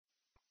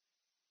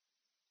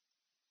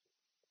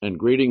And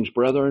greetings,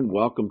 brethren.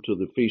 Welcome to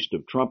the Feast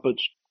of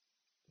Trumpets.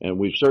 And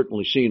we've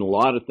certainly seen a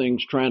lot of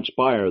things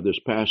transpire this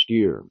past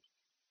year.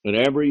 And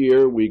every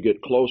year we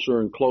get closer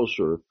and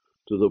closer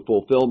to the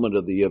fulfillment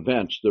of the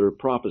events that are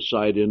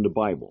prophesied in the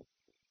Bible.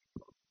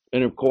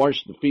 And of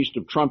course, the Feast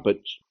of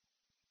Trumpets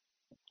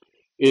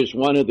is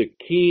one of the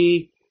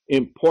key,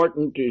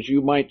 important, as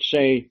you might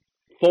say,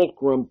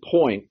 fulcrum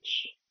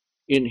points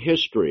in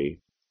history,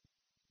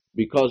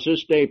 because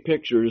this day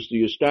pictures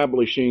the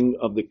establishing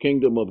of the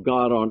kingdom of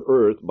God on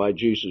earth by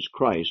Jesus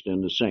Christ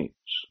and the saints.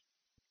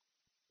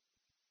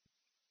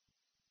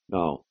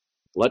 Now,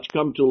 let's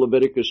come to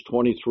Leviticus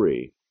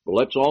 23, but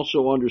let's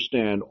also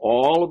understand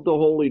all of the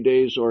holy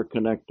days are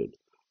connected.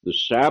 The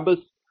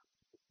Sabbath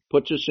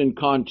puts us in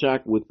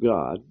contact with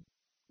God.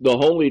 The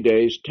holy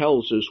days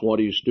tells us what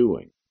He's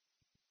doing.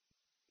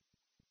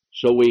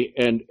 So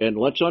and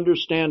let's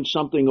understand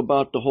something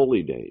about the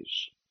holy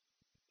days.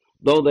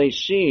 Though they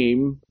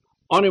seem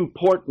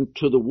unimportant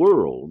to the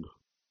world,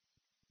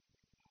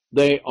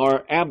 they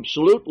are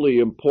absolutely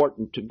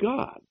important to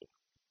God.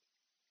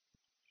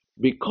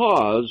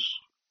 Because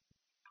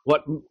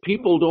what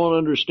people don't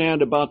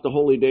understand about the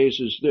holy days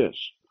is this.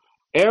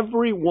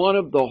 Every one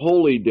of the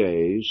holy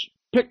days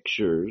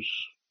pictures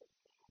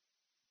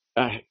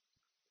an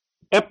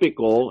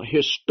epical,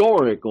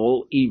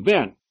 historical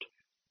event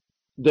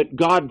that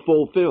God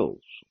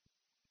fulfills.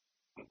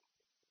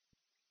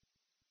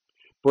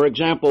 For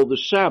example, the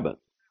Sabbath.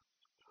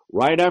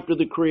 Right after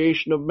the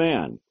creation of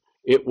man,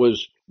 it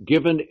was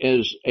given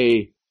as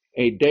a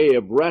day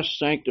of rest,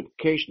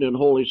 sanctification, and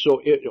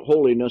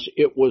holiness.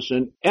 It was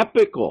an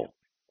epical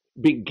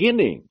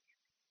beginning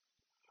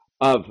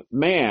of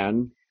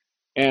man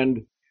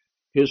and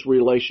his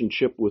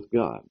relationship with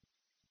God.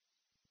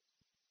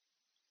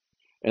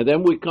 And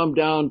then we come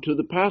down to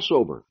the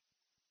Passover,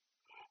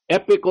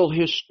 epical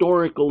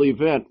historical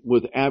event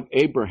with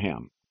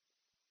Abraham.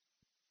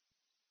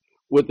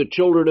 With the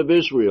children of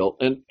Israel,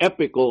 an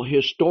epical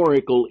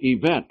historical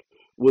event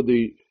with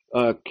the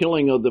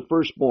killing of the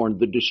firstborn,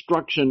 the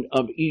destruction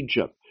of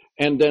Egypt,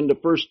 and then the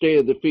first day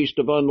of the Feast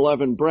of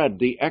Unleavened Bread,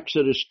 the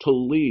Exodus to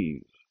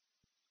leave.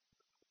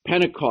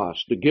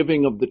 Pentecost, the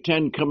giving of the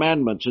Ten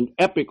Commandments, an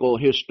epical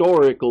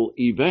historical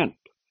event.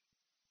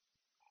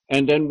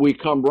 And then we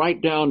come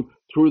right down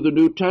through the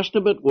New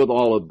Testament with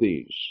all of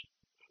these.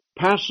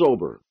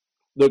 Passover,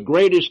 the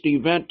greatest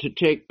event to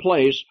take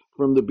place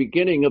from the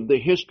beginning of the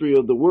history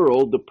of the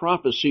world, the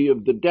prophecy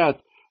of the death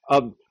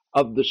of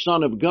the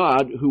Son of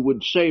God who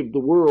would save the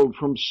world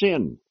from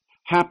sin,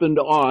 happened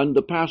on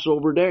the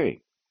Passover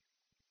day.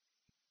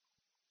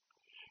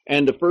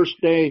 And the first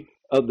day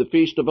of the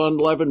Feast of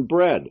Unleavened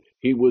Bread,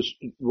 he was,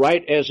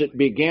 right as it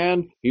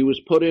began, he was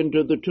put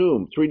into the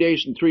tomb. 3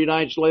 days and 3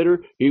 nights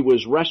later, he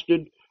was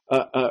resurrected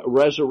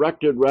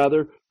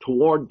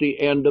toward the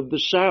end of the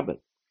Sabbath.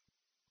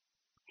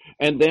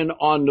 And then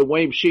on the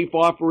wave sheaf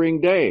offering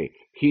day,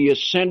 he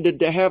ascended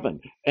to heaven,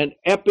 an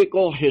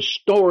epical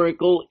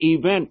historical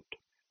event.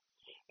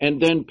 And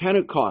then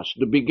Pentecost,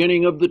 the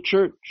beginning of the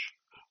church,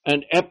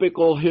 an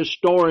epical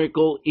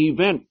historical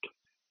event.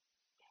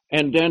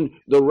 And then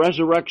the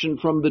resurrection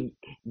from the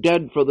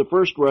dead for the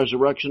first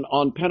resurrection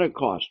on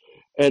Pentecost,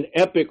 an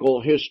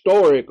epical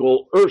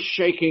historical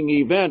earth-shaking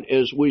event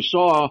as we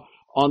saw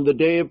on the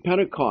day of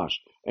Pentecost.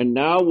 And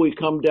now we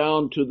come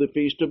down to the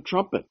Feast of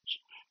Trumpets.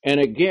 And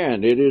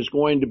again, it is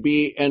going to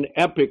be an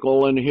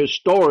epical and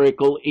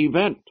historical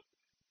event.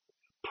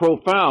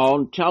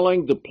 Profound,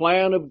 telling the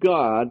plan of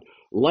God,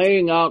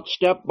 laying out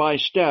step by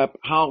step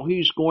how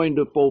He's going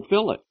to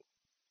fulfill it.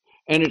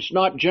 And it's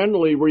not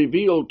generally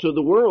revealed to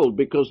the world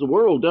because the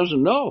world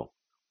doesn't know.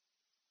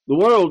 The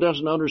world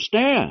doesn't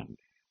understand.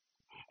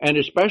 And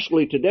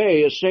especially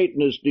today, as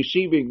Satan is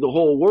deceiving the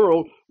whole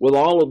world with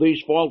all of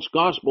these false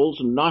gospels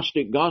and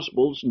Gnostic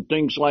gospels and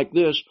things like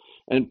this,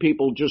 and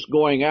people just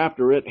going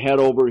after it head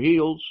over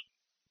heels.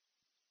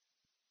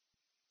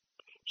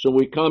 So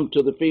we come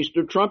to the Feast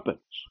of Trumpets.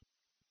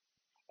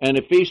 And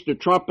the Feast of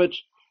Trumpets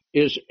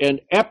is an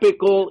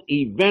epical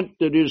event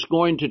that is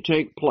going to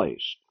take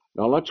place.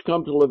 Now let's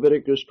come to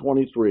Leviticus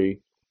 23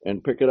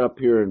 and pick it up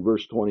here in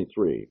verse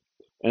 23.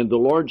 And the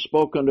Lord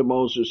spoke unto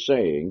Moses,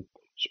 saying,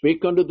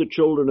 Speak unto the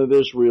children of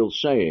Israel,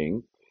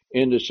 saying,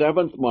 In the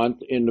 7th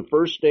month, in the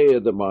first day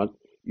of the month,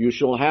 you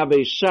shall have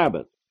a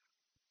Sabbath.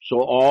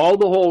 So all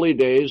the holy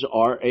days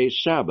are a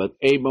Sabbath,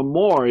 a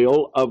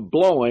memorial of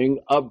blowing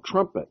of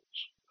trumpets,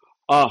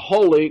 a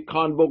holy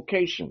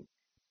convocation.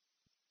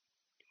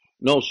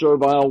 No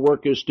servile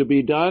work is to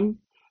be done,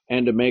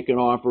 and to make an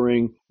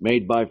offering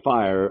made by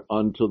fire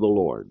unto the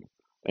Lord.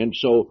 And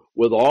so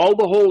with all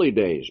the holy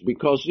days,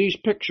 because these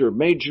picture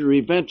major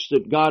events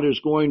that God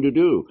is going to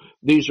do,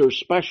 these are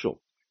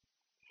special.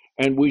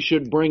 And we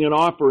should bring an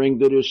offering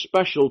that is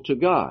special to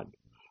God.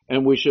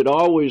 And we should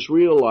always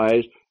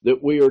realize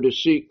that we are to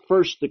seek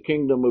first the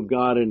kingdom of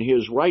God and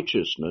His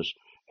righteousness,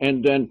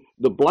 and then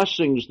the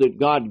blessings that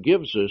God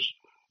gives us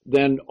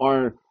then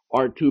are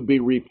to be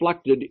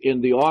reflected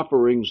in the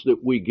offerings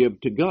that we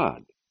give to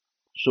God.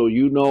 So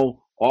you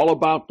know all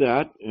about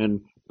that,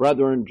 and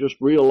brethren, just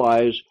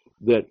realize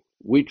that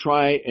we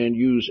try and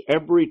use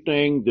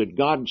everything that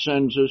God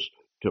sends us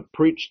to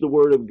preach the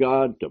Word of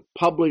God, to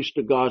publish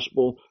the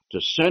gospel, to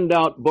send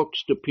out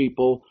books to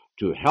people,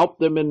 to help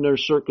them in their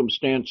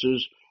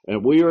circumstances.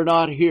 And we are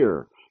not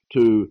here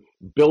to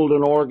build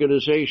an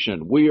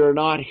organization. We are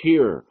not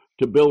here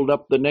to build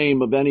up the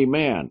name of any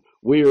man.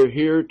 We are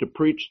here to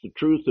preach the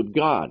truth of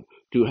God,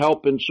 to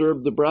help and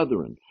serve the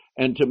brethren,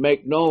 and to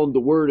make known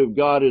the Word of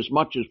God as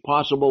much as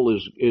possible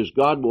as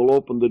God will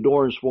open the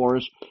doors for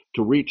us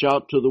to reach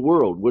out to the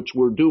world, which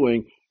we're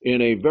doing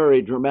in a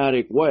very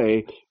dramatic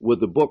way with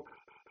the book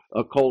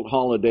Occult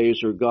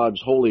Holidays or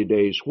God's Holy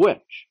Days,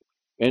 which,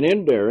 and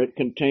in there it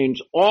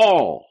contains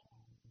all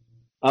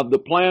of the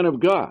plan of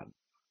God.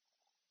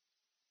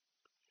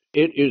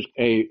 It is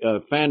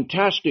a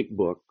fantastic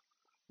book,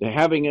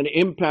 having an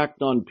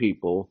impact on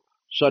people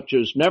such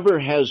as never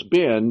has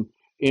been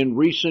in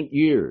recent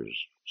years.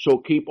 So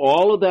keep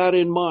all of that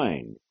in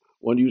mind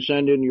when you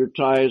send in your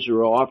tithes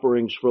or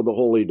offerings for the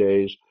holy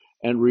days,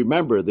 and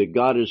remember that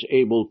God is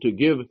able to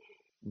give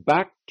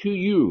back to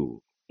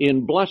you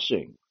in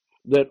blessing,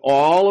 that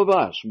all of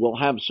us will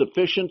have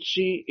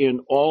sufficiency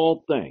in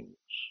all things.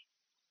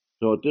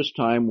 So at this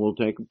time, we'll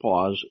take a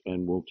pause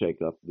and we'll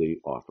take up the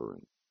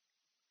offering.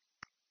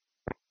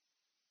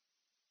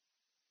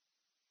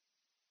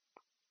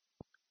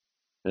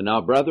 And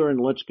now, brethren,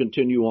 let's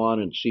continue on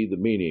and see the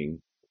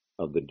meaning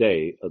of the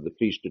day of the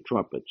Feast of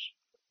Trumpets,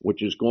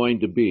 which is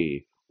going to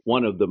be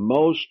one of the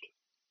most,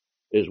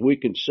 as we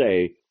can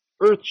say,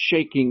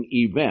 earth-shaking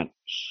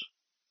events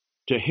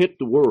to hit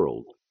the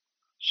world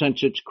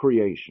since its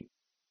creation.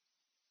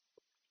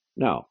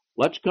 Now,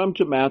 let's come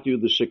to Matthew,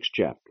 the 6th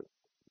chapter.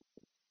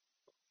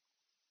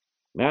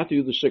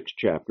 Matthew, the 6th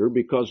chapter,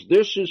 because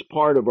this is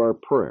part of our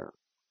prayer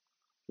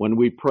when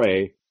we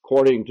pray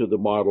according to the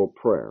model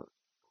prayer.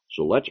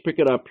 So let's pick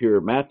it up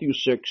here, Matthew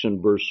 6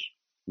 and verse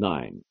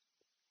 9.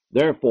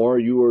 Therefore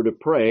you are to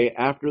pray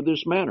after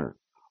this manner.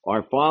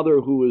 Our Father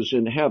who is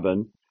in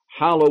heaven,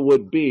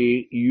 hallowed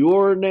be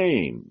your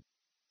name.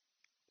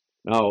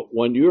 Now,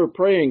 when you're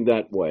praying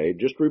that way,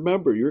 just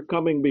remember you're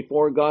coming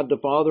before God the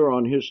Father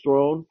on his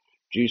throne,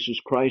 Jesus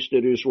Christ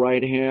at his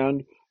right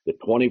hand, the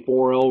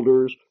 24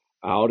 elders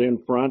out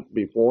in front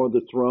before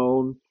the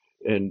throne,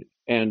 and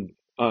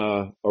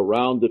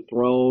around the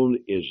throne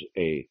is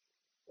a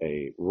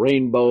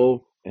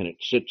rainbow, and it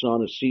sits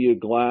on a sea of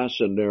glass,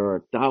 and there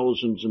are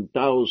thousands and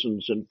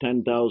thousands and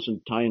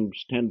 10,000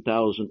 times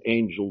 10,000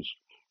 angels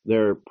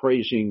there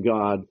praising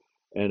God,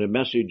 and the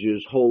message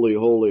is, Holy,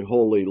 holy,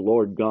 holy,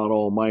 Lord God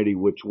Almighty,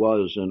 which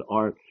was and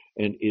art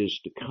and is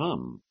to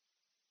come.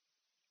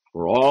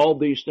 For all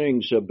these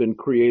things have been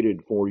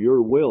created for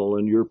your will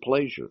and your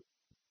pleasure.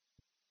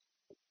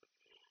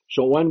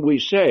 So when we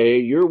say,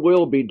 your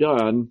will be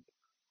done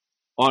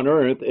on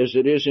earth as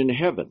it is in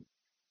heaven,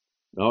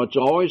 now, it's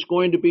always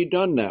going to be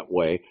done that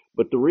way,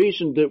 but the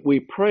reason that we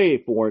pray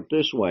for it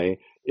this way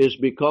is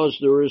because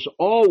there is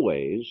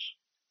always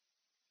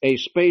a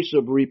space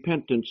of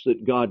repentance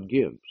that God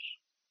gives.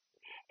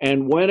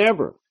 And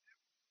whenever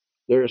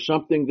there is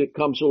something that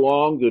comes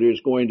along that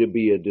is going to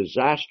be a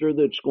disaster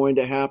that's going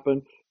to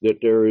happen, that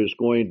there is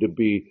going to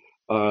be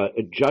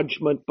a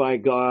judgment by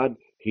God,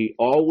 he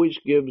always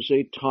gives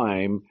a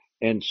time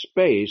and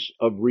space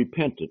of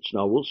repentance.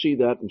 Now, we'll see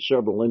that in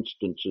several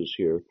instances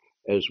here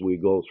as we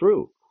go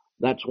through.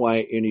 That's why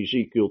in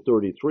Ezekiel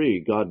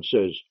 33, God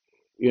says,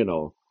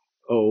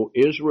 O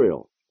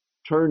Israel,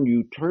 turn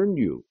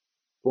you,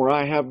 for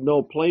I have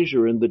no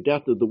pleasure in the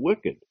death of the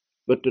wicked,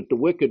 but that the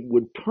wicked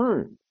would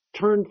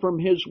turn from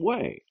his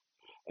way.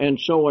 And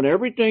so in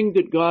everything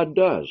that God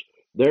does,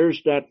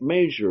 there's that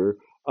measure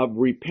of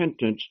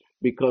repentance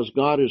because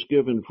God has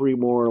given free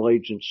moral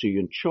agency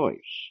and choice.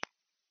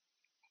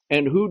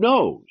 And who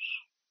knows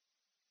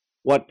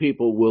what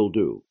people will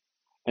do?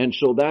 And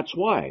so that's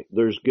why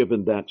there's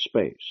given that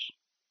space.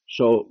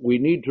 So we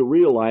need to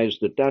realize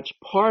that that's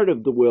part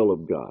of the will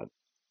of God.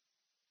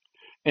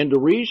 And the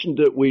reason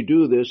that we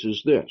do this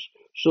is this,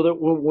 so that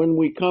when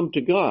we come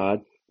to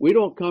God, we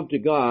don't come to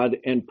God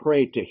and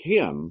pray to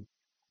him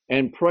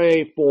and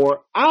pray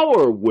for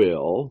our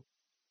will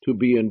to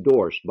be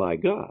endorsed by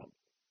God.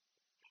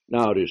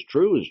 Now, it is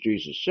true, as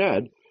Jesus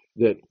said,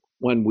 that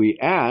when we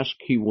ask,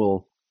 he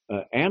will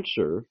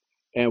answer,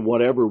 and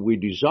whatever we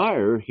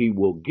desire, he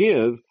will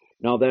give.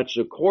 Now, that's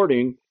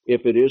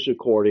if it is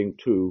according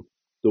to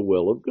the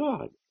will of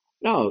God.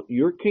 Now,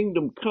 your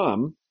kingdom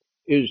comes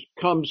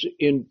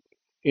in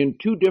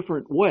two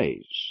different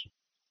ways.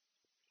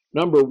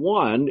 Number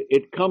one,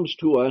 it comes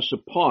to us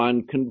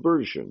upon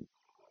conversion.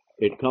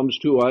 It comes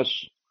to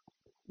us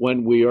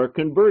when we are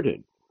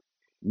converted.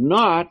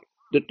 Not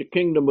that the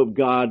kingdom of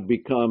God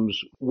becomes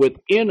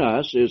within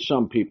us, as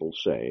some people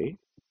say.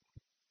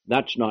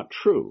 That's not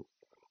true.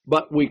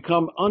 But we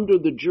come under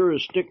the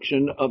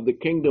jurisdiction of the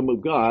kingdom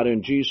of God,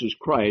 and Jesus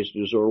Christ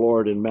is our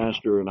Lord and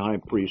Master and High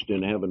Priest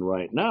in heaven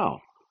right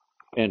now,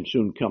 and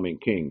soon coming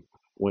King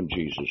when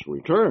Jesus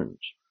returns.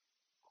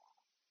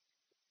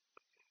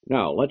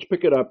 Now, let's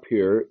pick it up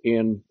here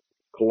in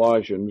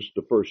Colossians,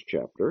 the 1st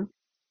chapter,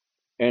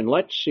 and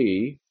let's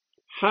see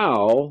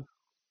how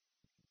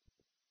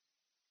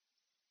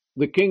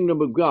the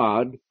kingdom of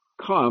God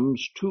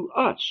comes to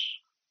us.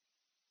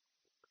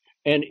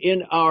 And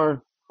in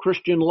our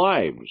Christian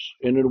lives,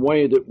 in a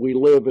way that we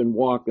live and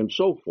walk and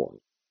so forth.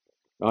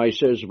 Now he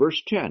says,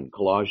 verse 10,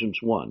 Colossians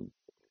 1,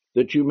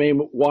 that you may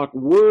walk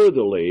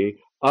worthily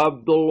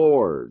of the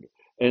Lord.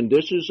 And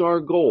this is our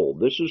goal.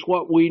 This is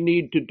what we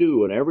need to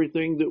do in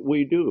everything that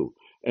we do.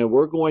 And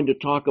we're going to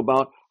talk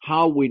about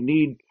how we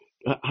need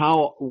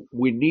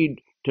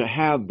to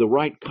have the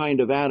right kind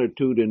of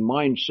attitude and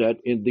mindset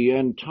in the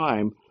end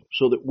time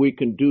so that we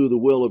can do the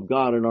will of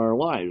God in our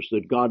lives,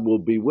 that God will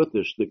be with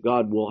us, that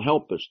God will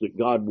help us, that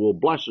God will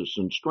bless us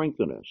and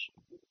strengthen us.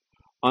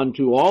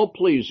 Unto all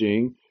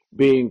pleasing,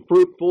 being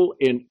fruitful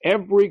in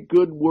every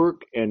good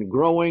work and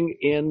growing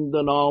in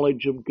the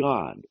knowledge of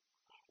God.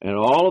 And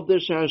all of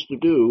this has to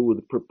do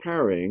with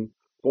preparing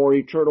for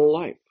eternal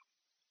life.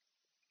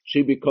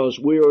 See, because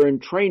we are in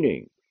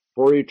training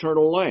for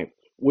eternal life.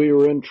 We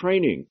are in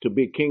training to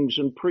be kings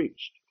and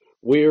priests.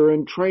 We are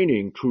in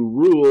training to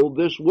rule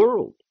this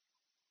world.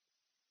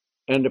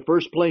 And the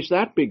first place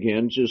that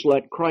begins is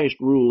let Christ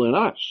rule in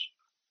us.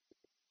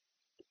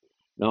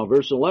 Now,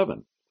 verse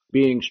 11,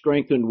 being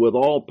strengthened with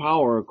all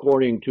power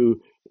according to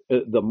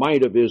the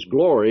might of his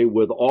glory,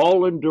 with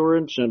all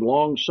endurance and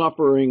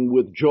long-suffering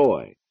with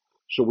joy.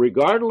 So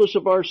regardless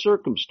of our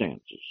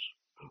circumstances,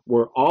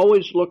 we're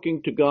always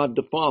looking to God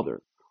the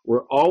Father.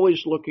 We're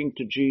always looking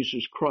to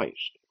Jesus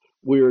Christ.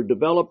 We are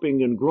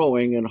developing and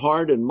growing in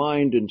heart and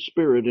mind and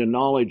spirit and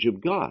knowledge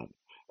of God.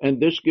 And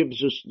this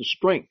gives us the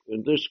strength,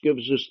 and this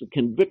gives us the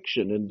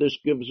conviction, and this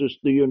gives us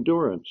the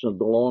endurance and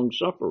the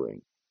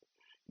long-suffering.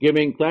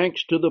 Giving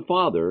thanks to the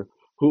Father,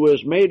 who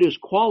has made us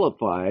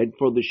qualified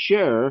for the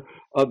share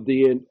of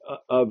the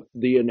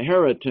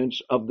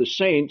inheritance of the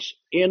saints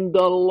in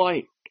the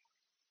light.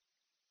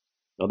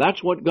 Now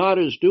that's what God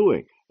is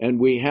doing, and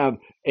we have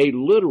a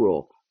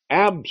literal,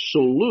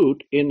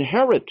 absolute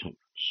inheritance.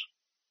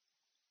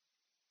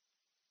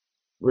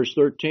 Verse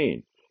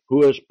 13,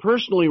 who has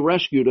personally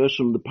rescued us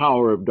from the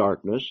power of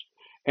darkness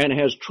and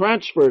has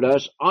transferred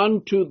us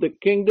unto the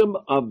kingdom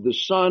of the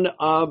Son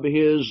of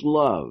his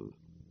love.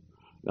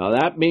 Now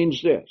that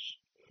means this,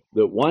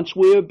 that once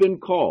we have been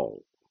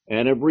called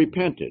and have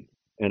repented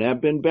and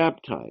have been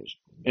baptized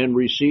and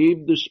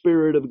received the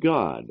Spirit of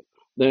God,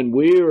 then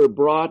we are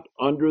brought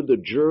under the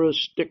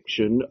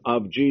jurisdiction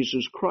of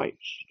Jesus Christ.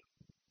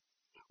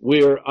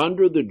 We are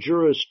under the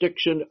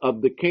jurisdiction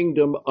of the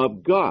kingdom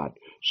of God.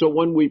 So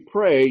when we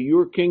pray,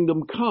 your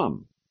kingdom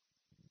come,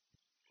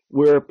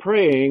 we're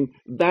praying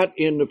that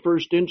in the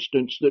first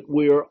instance that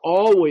we are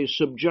always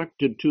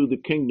subjected to the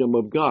kingdom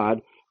of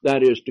God,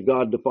 that is to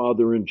God the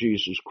Father and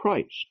Jesus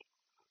Christ.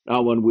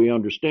 Now, when we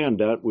understand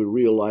that, we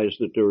realize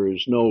that there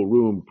is no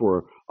room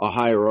for a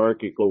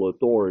hierarchical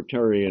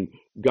authoritarian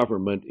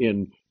government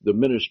in the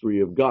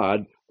ministry of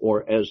God,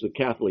 or as the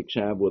Catholics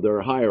have with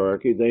their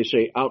hierarchy, they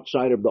say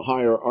outside of the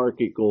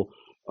hierarchical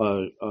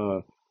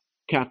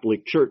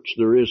Catholic Church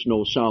there is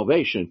no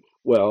salvation.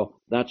 Well,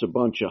 that's a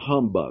bunch of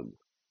humbug.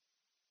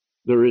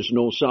 There is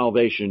no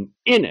salvation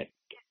in it,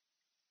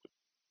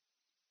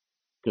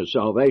 because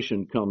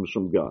salvation comes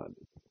from God.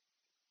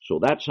 So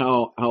that's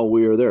how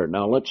we are there.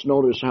 Now let's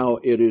notice how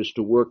it is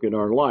to work in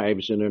our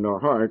lives and in our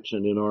hearts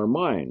and in our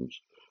minds.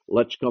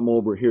 Let's come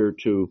over here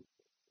to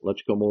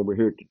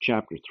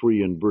chapter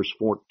 3 and verse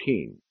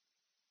 14.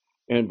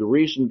 And the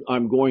reason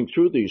I'm going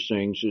through these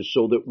things is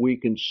so that we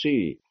can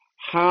see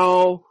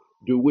how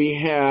do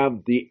we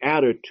have the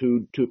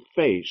attitude to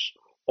face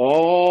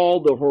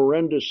all the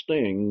horrendous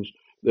things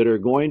that are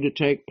going to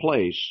take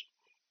place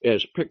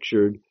as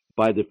pictured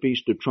by the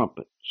Feast of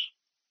Trumpets.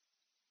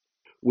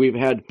 We've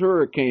had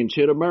hurricanes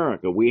hit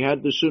America. We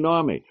had the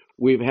tsunami.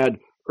 We've had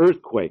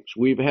earthquakes.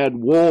 We've had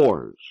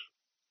wars.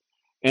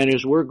 And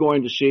as we're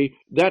going to see,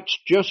 that's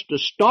just a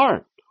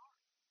start.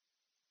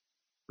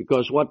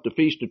 Because what the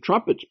Feast of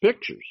Trumpets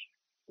pictures,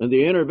 and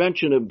the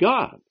intervention of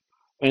God,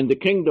 and the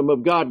kingdom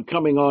of God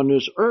coming on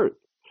this earth,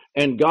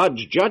 and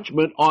God's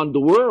judgment on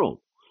the world.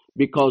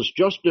 Because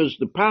just as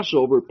the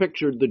Passover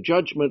pictured the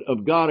judgment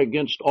of God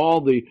against all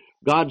the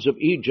gods of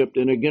Egypt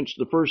and against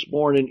the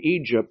firstborn in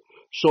Egypt,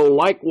 so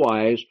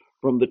likewise,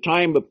 from the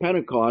time of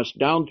Pentecost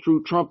down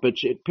through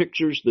trumpets, it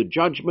pictures the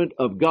judgment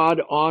of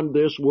God on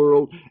this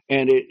world,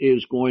 and it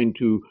is going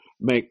to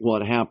make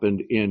what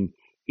happened in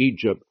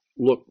Egypt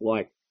look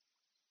like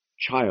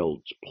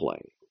child's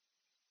play.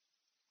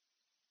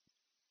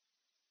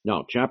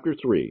 Now, chapter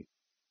 3,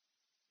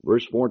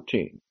 verse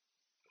 14.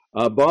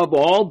 Above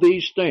all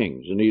these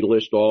things, and he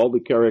lists all the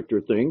character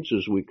things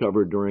as we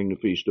covered during the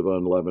Feast of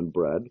Unleavened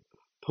Bread,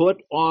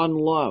 put on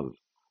love,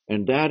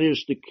 and that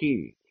is the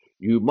key.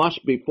 You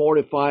must be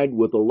fortified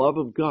with the love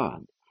of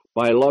God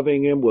by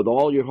loving him with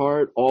all your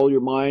heart, all your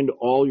mind,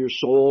 all your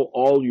soul,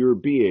 all your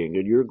being.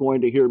 And you're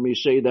going to hear me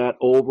say that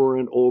over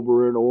and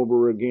over and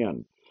over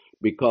again,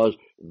 because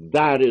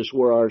that is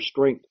where our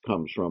strength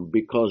comes from,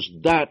 because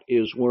that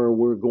is where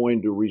we're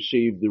going to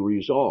receive the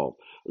resolve.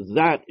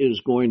 That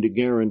is going to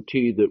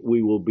guarantee that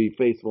we will be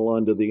faithful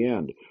unto the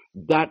end.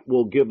 That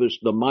will give us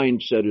the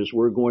mindset, as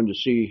we're going to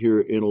see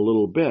here in a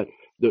little bit,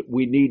 that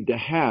we need to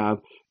have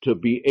to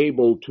be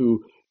able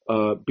to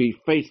be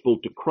faithful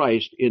to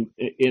Christ in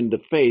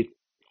the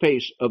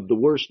face of the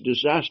worst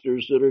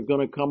disasters that are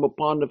going to come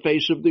upon the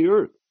face of the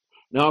earth.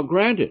 Now,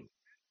 granted,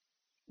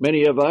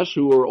 many of us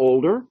who are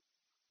older,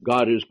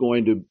 God is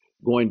going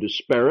to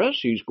spare us.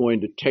 He's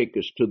going to take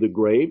us to the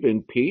grave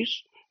in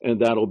peace,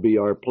 and that'll be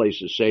our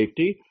place of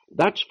safety.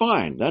 That's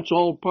fine. That's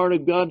all part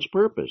of God's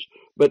purpose.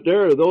 But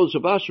there are those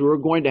of us who are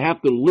going to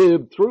have to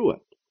live through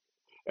it.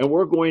 And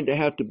we're going to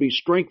have to be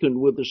strengthened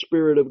with the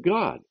Spirit of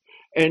God.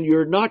 And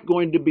you're not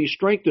going to be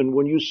strengthened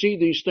when you see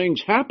these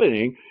things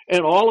happening,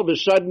 and all of a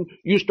sudden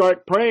you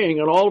start praying,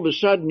 and all of a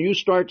sudden you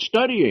start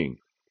studying.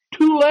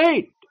 Too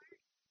late.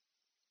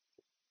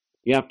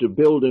 You have to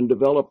build and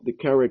develop the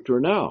character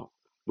now.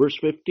 Verse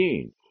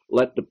 15,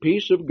 let the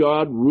peace of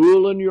God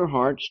rule in your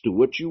hearts, to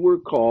which you were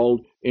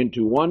called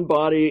into one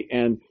body,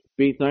 and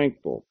be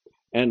thankful.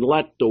 And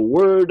let the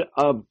word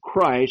of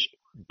Christ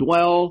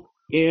dwell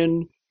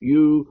in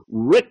you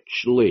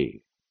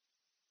richly.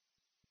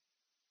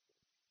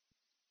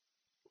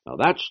 Now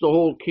that's the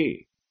whole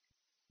key,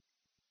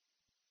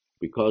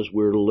 because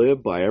we're to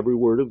live by every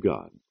word of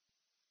God.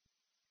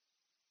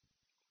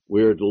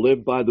 We're to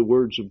live by the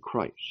words of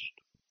Christ.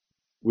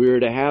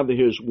 We're to have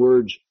his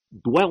words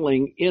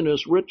dwelling in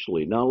us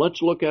richly. Now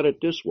let's look at it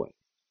this way.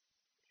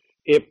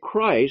 If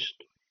Christ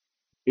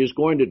is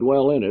going to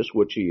dwell in us,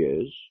 which he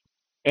is,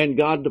 and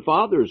God the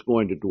Father is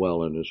going to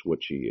dwell in us,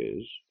 which he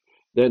is,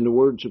 then the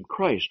words of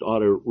Christ ought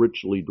to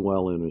richly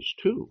dwell in us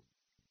too.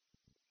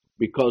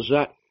 Because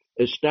that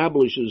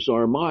establishes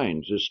our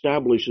minds,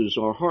 establishes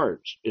our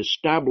hearts,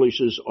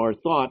 establishes our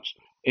thoughts,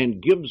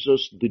 and gives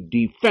us the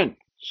defense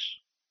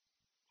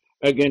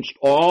against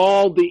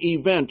all the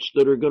events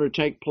that are going to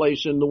take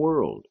place in the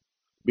world.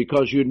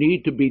 Because you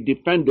need to be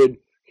defended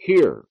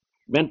here,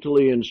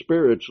 mentally and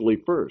spiritually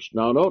first.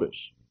 Now notice,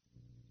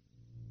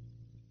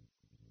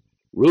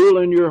 rule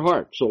in your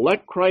heart. So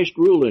let Christ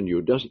rule in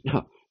you.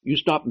 Now, you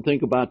stop and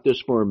think about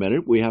this for a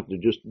minute. We have to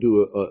just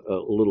do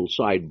a little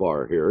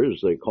sidebar here,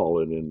 as they call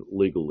it in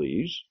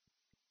legalese.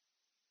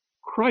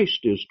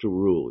 Christ is to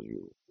rule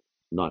you,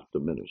 not the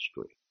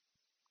ministry.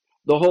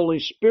 The Holy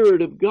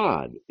Spirit of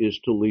God is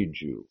to lead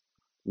you,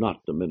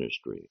 not the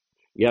ministry.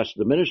 Yes,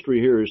 the ministry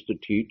here is to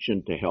teach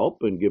and to help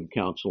and give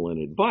counsel and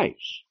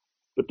advice.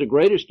 But the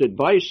greatest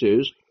advice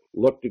is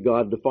look to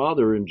God the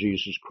Father and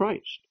Jesus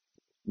Christ,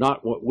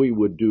 not what we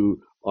would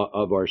do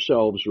of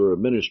ourselves or a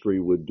ministry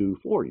would do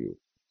for you.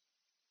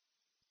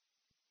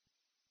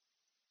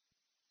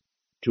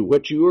 To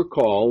which you are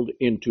called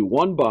into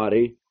one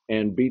body,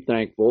 and be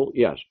thankful.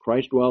 Yes,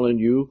 Christ dwell in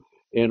you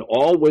in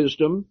all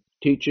wisdom,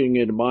 teaching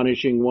and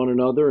admonishing one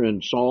another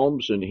in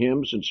psalms and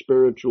hymns and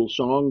spiritual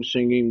songs,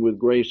 singing with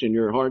grace in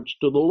your hearts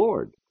to the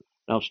Lord.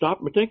 Now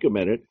stop and think a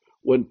minute.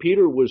 When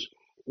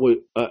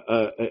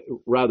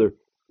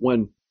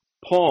when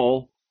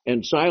Paul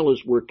and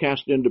Silas were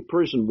cast into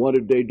prison, what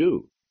did they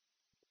do?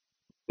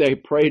 They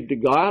prayed to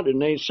God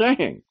and they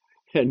sang,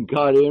 and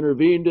God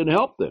intervened and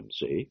helped them,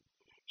 see?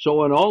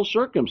 So in all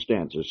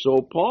circumstances,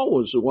 so Paul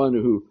was the one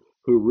who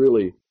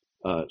really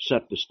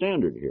set the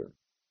standard here.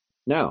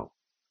 Now,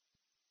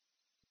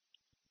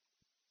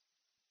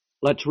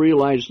 let's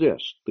realize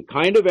this. The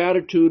kind of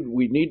attitude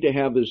we need to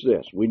have is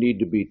this. We need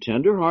to be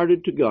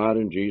tender-hearted to God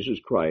and Jesus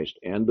Christ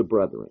and the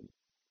brethren.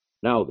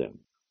 Now then,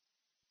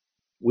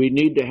 we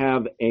need to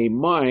have a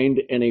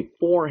mind and a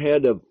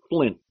forehead of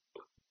flint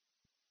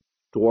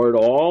toward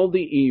all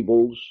the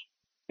evils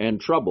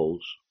and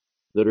troubles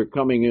that are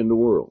coming in the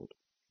world.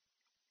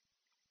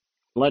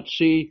 Let's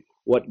see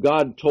what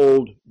God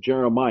told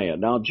Jeremiah.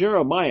 Now,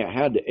 Jeremiah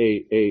had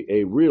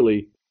a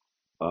really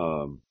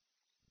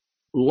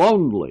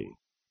lonely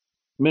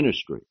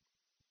ministry.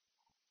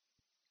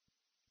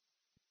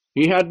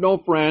 He had no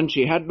friends.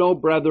 He had no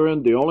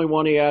brethren. The only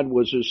one he had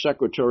was his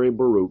secretary,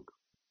 Baruch.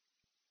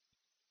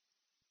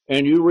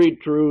 And you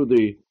read through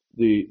the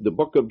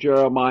book of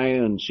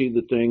Jeremiah and see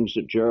the things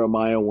that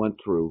Jeremiah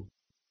went through.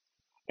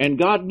 And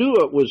God knew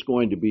it was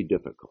going to be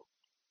difficult.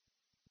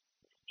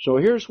 So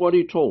here's what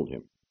he told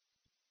him.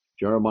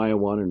 Jeremiah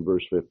 1 and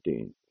verse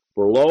 15.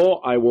 For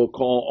lo, I will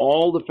call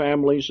all the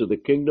families of the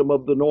kingdom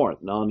of the north.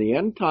 Now in the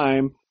end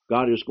time,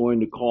 God is going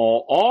to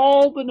call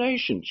all the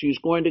nations. He's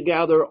going to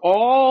gather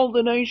all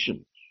the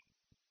nations,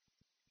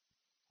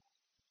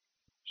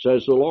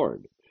 says the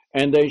Lord.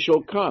 And they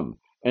shall come,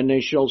 and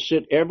they shall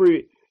sit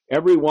every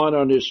one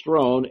on his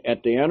throne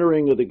at the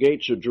entering of the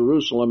gates of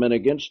Jerusalem, and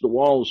against the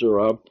walls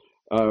thereof,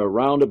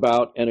 round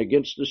about, and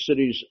against the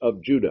cities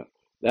of Judah.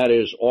 That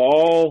is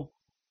all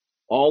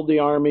the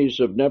armies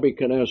of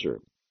Nebuchadnezzar.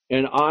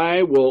 And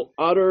I will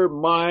utter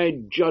my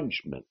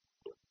judgment.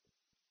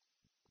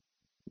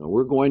 Now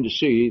we're going to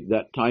see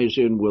that ties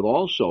in with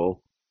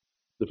also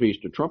the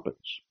Feast of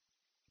Trumpets.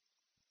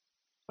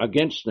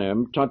 Against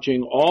them,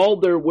 touching all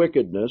their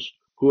wickedness,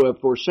 who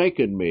have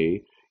forsaken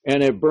me,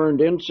 and have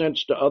burned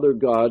incense to other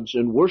gods,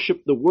 and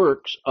worshiped the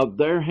works of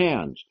their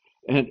hands.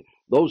 And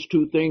those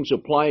two things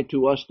apply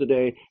to us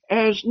today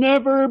as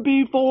never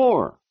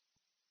before.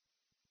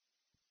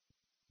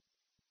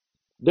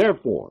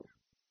 Therefore,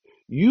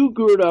 You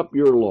gird up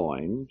your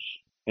loins,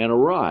 and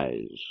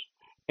arise,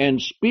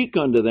 and speak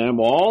unto them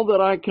all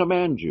that I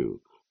command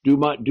you. Do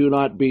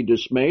not be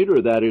dismayed,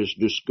 or that is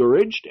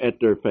discouraged at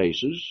their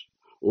faces,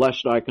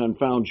 lest I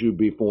confound you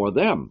before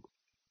them.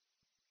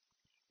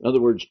 In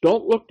other words,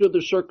 don't look to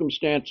the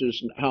circumstances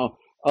and how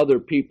other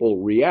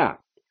people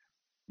react,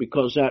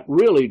 because that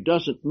really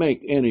doesn't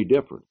make any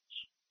difference.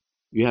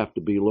 You have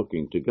to be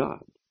looking to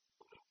God.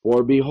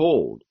 For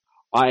behold,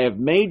 I have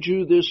made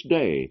you this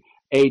day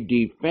a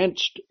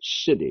defenced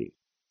city,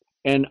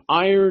 an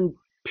iron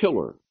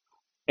pillar,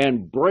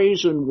 and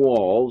brazen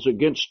walls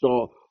against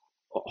the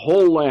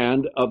whole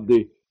land of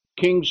the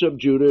kings of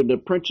Judah and the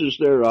princes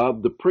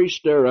thereof, the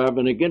priests thereof,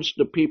 and against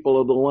the people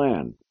of the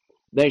land.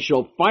 They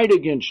shall fight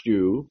against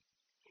you,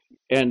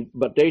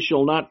 but they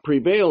shall not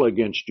prevail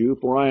against you,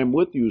 for I am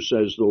with you,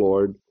 says the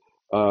Lord,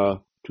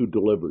 to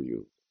deliver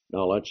you.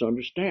 Now let's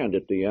understand,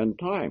 at the end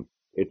time,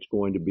 it's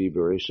going to be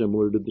very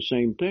similar to the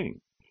same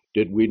thing.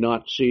 Did we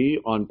not see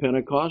on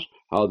Pentecost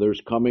how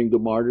there's coming the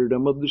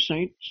martyrdom of the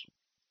saints?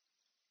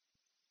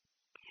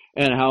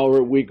 And how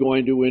are we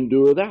going to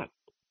endure that?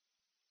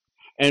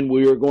 And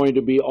we are going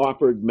to be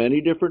offered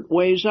many different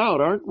ways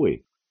out, aren't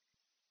we?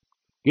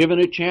 Given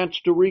a chance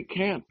to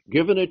recant,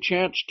 given a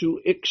chance to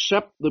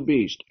accept the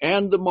beast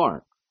and the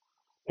mark,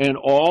 and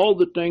all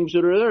the things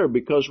that are there.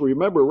 Because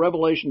remember,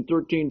 Revelation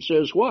 13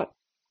 says what?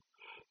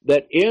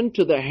 That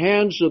into the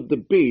hands of the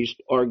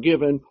beast are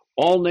given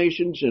all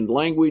nations and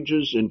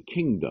languages and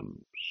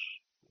kingdoms.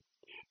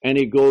 And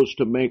he goes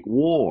to make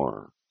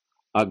war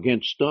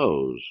against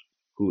those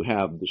who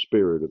have the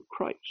Spirit of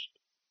Christ.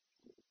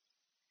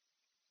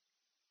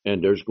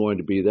 And there's going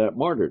to be that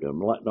martyrdom.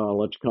 Now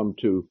let's come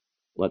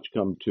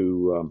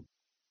to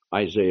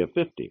Isaiah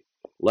 50.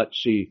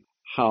 Let's see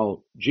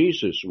how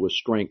Jesus was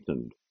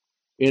strengthened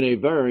in a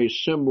very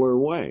similar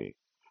way.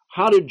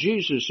 How did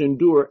Jesus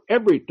endure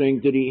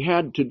everything that he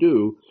had to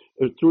do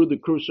through the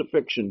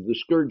crucifixion, the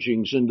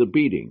scourgings, and the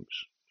beatings?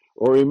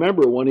 Or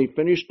remember when he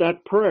finished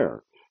that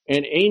prayer,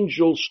 an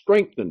angel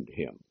strengthened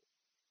him.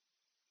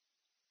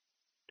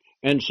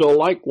 And so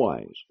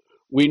likewise,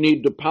 we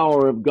need the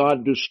power of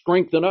God to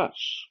strengthen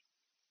us.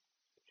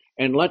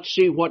 And let's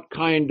see what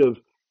kind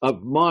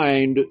of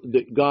mind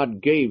that God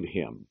gave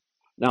him.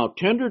 Now,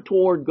 tender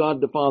toward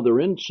God the Father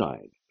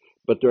inside,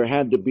 but there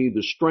had to be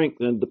the strength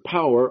and the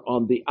power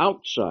on the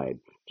outside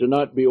to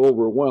not be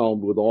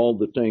overwhelmed with all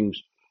the things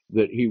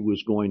that he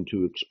was going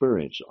to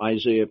experience.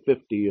 Isaiah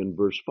 50 and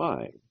verse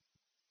 5.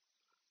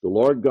 The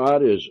Lord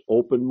God has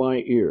opened my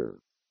ear.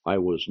 I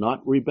was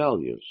not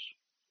rebellious,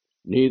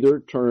 neither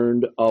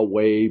turned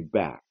away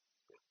back.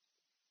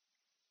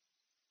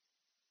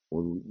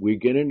 When we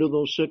get into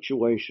those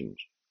situations,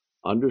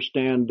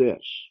 understand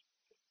this.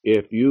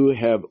 If you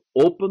have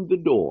opened the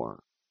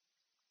door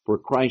for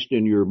Christ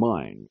in your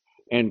mind,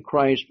 and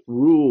Christ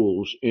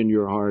rules in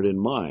your heart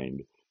and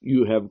mind,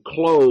 you have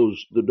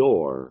closed the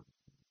door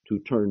to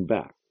turn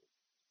back.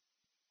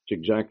 It's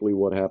exactly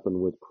what happened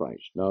with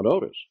Christ. Now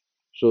notice,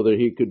 so that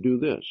he could do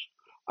this.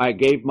 I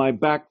gave my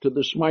back to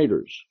the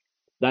smiters.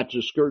 That's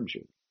a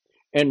scourging.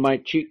 And my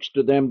cheeks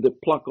to them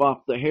that pluck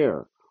off the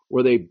hair,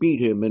 where they beat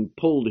him and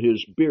pulled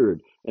his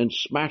beard and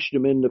smashed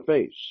him in the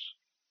face.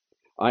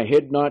 I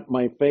hid not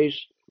my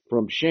face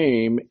from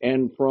shame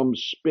and from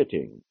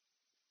spitting.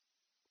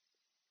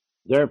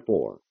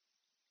 Therefore,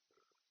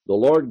 the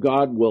Lord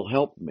God will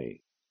help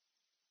me.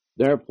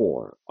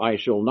 Therefore, I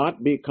shall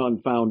not be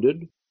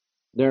confounded.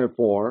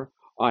 Therefore,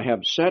 I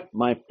have set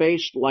my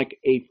face like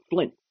a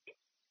flint,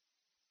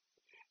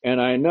 and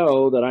I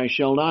know that I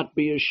shall not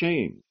be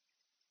ashamed.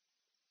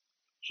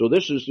 So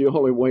this is the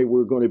only way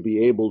we're going to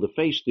be able to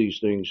face these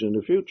things in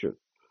the future.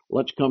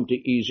 Let's come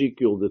to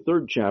Ezekiel, the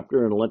 3rd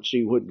chapter, and let's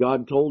see what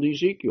God told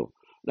Ezekiel.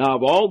 Now,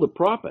 of all the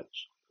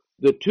prophets,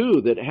 the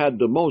two that had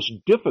the most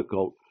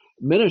difficult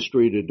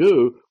ministry to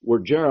do were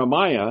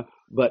Jeremiah,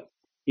 but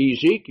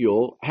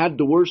Ezekiel had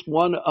the worst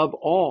one of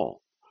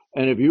all.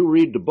 And if you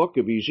read the book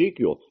of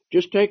Ezekiel,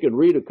 just take and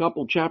read a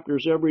couple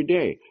chapters every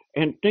day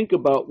and think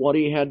about what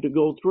he had to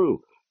go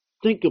through.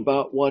 Think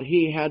about what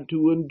he had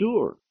to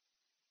endure.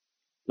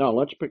 Now,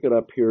 let's pick it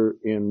up here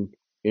in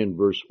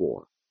verse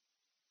 4.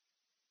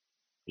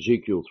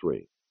 Ezekiel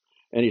 3.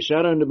 And he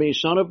said unto me,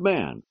 Son of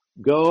man,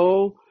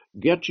 go,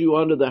 get you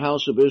unto the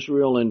house of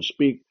Israel, and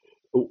speak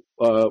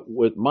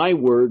with my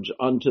words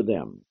unto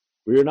them.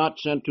 We are not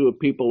sent to a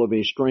people of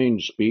a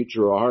strange speech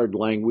or a hard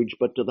language,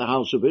 but to the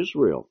house of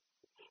Israel.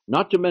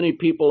 Not to many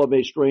people of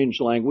a strange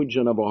language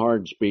and of a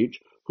hard speech,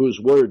 whose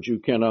words you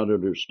cannot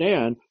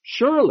understand.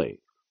 Surely,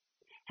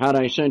 had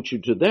I sent you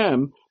to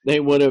them, they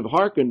would have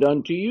hearkened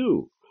unto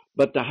you.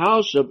 But the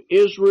house of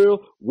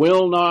Israel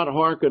will not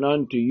hearken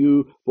unto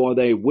you, for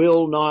they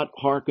will not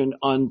hearken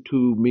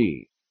unto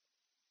me.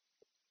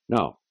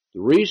 Now,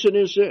 the reason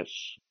is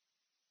this.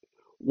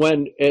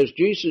 When, as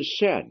Jesus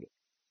said,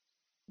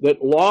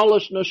 that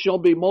lawlessness shall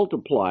be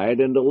multiplied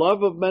and the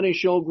love of many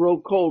shall grow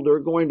cold, there are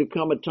going to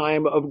come a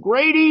time of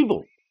great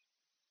evil.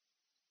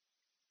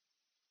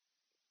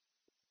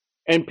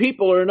 And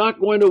people are not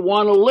going to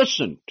want to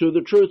listen to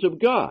the truth of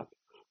God.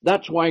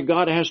 That's why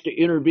God has to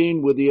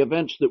intervene with the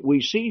events that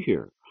we see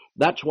here.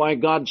 That's why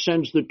God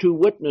sends the two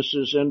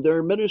witnesses and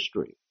their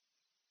ministry.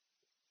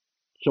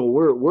 So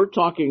we're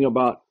talking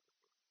about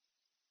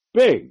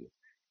big,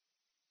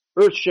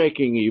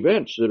 earth-shaking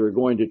events that are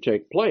going to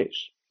take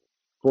place.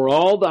 For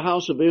all the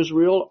house of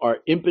Israel are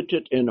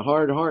impotent and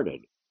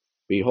hard-hearted.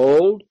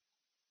 Behold,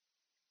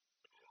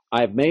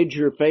 I've made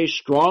your face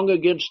strong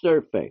against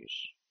their face,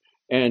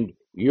 and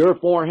your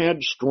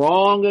forehead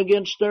strong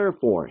against their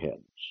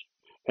foreheads.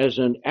 As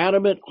an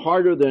adamant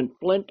harder than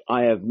flint,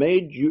 I have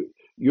made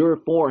your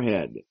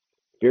forehead.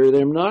 Fear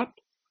them not,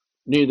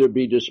 neither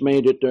be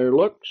dismayed at their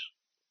looks,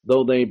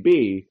 though they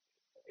be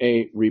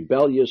a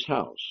rebellious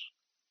house.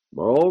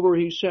 Moreover,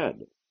 he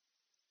said,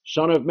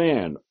 Son of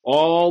man,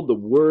 all the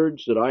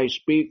words that I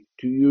speak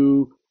to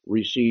you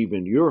receive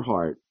in your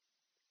heart,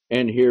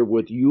 and hear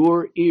with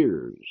your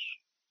ears.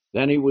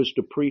 Then he was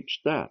to preach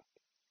that.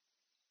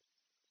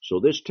 So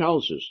this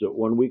tells us that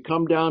when we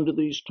come down to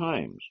these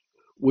times,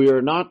 we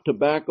are not to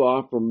back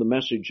off from the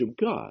message of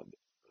God.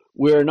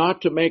 We are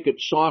not to make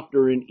it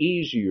softer and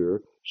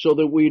easier so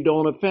that we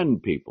don't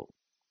offend people.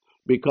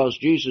 Because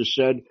Jesus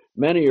said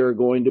many are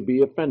going to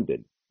be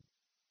offended.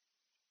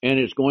 And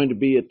it's going to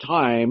be a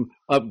time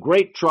of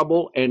great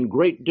trouble and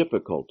great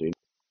difficulty.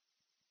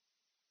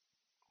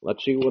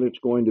 Let's see what it's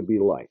going to be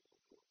like.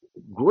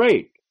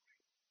 Great,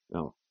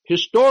 now,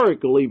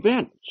 historical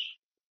events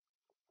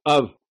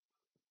of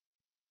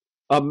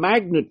a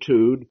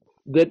magnitude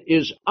that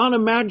is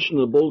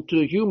unimaginable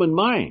to human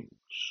minds.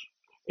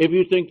 If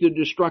you think the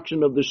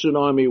destruction of the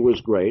tsunami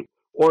was great,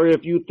 or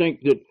if you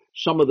think that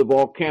some of the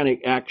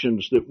volcanic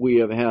actions that we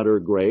have had are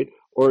great,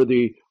 or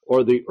the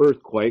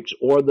earthquakes,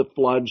 or the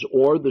floods,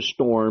 or the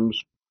storms,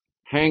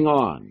 hang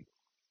on.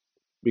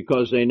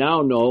 Because they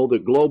now know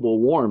that global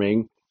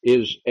warming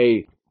is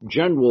a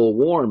general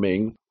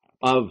warming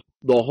of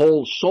the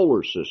whole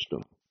solar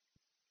system.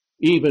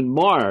 Even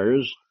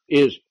Mars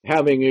is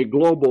having a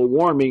global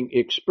warming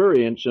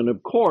experience, and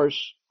of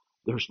course,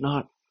 there's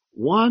not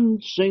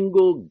one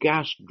single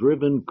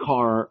gas-driven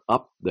car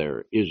up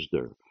there, is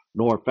there?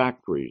 Nor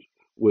factories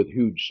with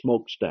huge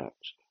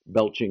smokestacks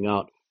belching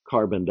out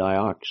carbon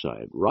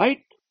dioxide,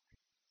 right?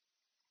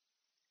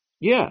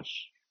 Yes.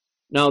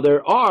 Now,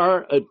 there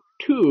are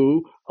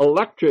two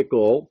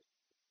electrical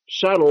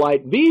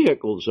satellite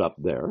vehicles up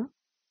there,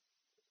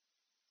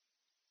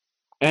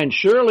 and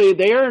surely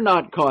they are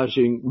not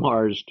causing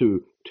Mars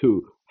to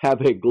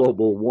have a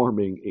global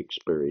warming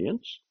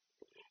experience.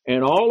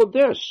 And all of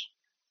this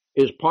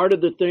is part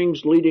of the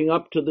things leading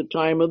up to the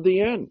time of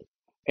the end.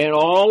 And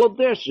all of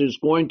this is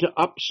going to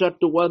upset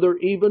the weather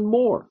even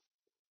more.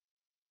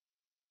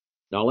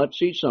 Now let's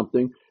see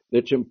something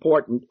that's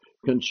important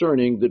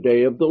concerning the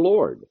day of the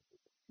Lord.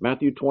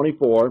 Matthew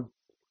 24,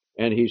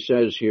 and he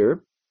says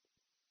here,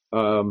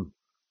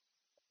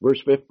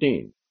 verse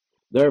 15,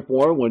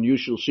 Therefore, when you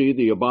shall see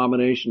the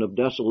abomination of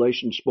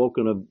desolation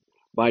spoken of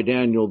by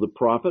Daniel the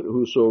prophet,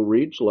 whoso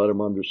reads, let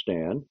him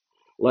understand.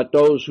 Let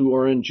those who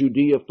are in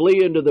Judea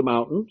flee into the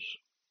mountains.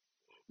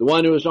 The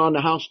one who is on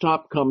the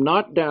housetop come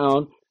not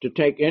down to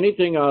take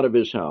anything out of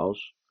his house.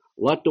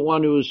 Let the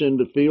one who is in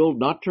the field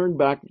not turn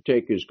back to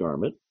take his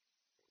garment.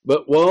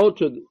 But woe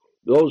to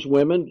those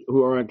women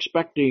who are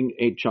expecting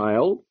a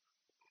child,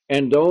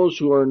 and those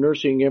who are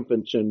nursing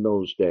infants in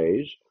those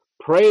days.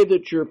 Pray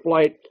that your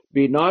flight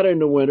be not in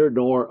the winter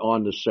nor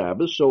on the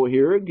Sabbath. So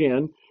here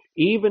again,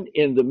 even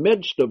in the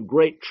midst of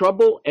great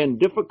trouble and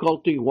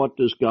difficulty, what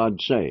does God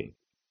say?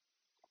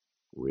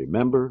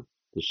 Remember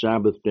the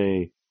Sabbath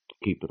day,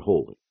 keep it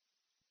holy.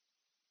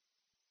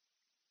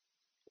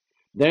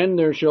 Then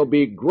there shall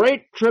be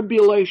great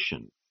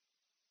tribulation.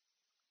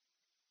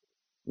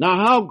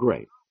 Now how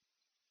great?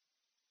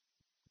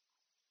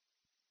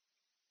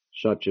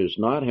 Such as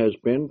not has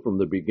been from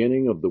the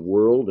beginning of the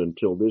world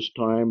until this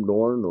time,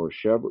 nor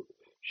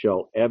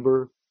shall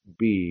ever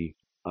be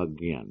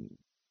again.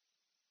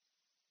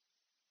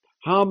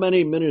 How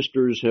many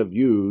ministers have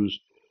used,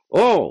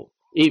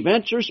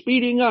 events are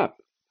speeding up.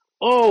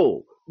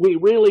 We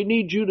really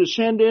need you to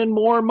send in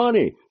more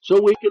money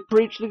so we can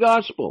preach the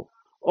gospel.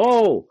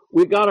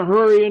 We got to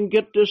hurry and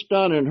get this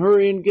done and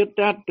hurry and get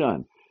that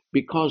done.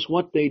 Because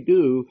what they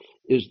do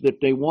is that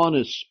they want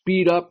to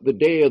speed up the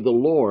day of the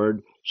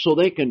Lord so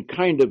they can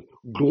kind of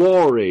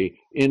glory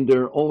in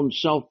their own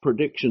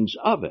self-predictions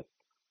of it.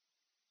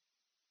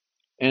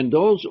 And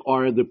those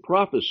are the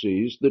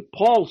prophecies that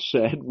Paul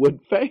said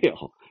would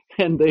fail.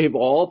 And they've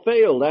all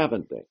failed,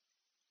 haven't they?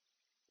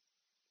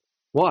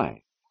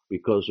 Why?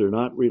 Because they're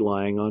not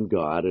relying on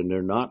God and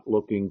they're not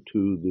looking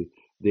to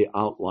the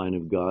outline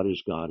of God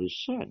as God has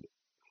said.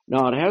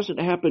 Now, it hasn't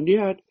happened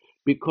yet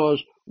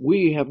because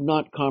we have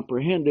not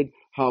comprehended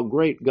how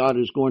great God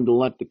is going to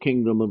let the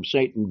kingdom of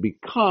Satan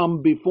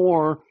become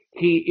before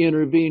he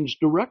intervenes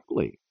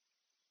directly.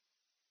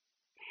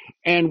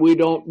 And we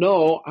don't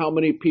know how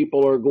many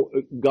people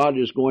God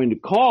is going to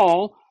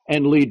call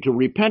and lead to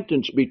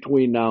repentance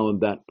between now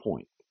and that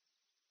point.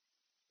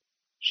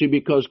 See,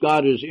 because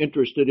God is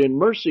interested in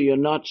mercy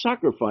and not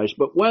sacrifice.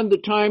 But when the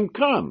time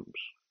comes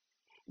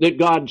that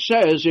God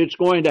says it's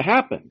going to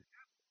happen,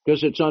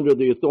 because it's under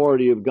the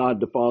authority of God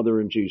the Father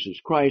and Jesus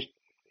Christ.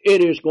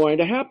 It is going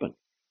to happen.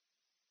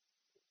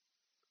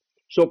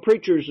 So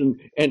preachers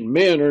and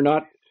men are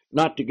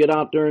not to get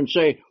out there and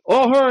say,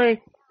 oh,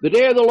 hurry, the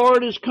day of the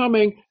Lord is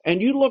coming.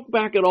 And you look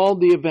back at all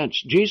the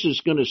events. Jesus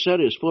is going to set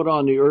his foot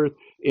on the earth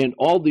in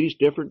all these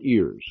different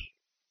years.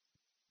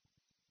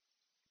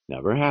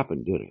 Never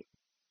happened, did it?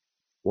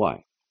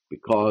 Why?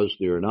 Because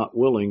they're not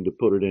willing to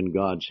put it in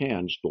God's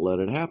hands to let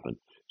it happen.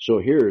 So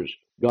here's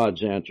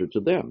God's answer to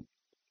them.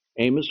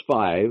 Amos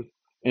 5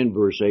 and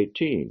verse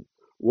 18.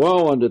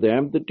 Woe unto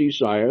them that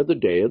desire the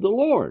day of the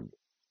Lord.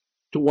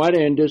 To what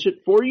end is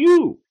it for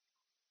you?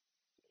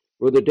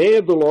 For the day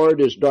of the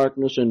Lord is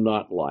darkness and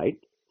not light,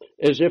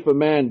 as if a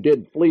man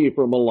did flee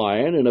from a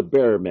lion and a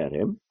bear met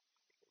him,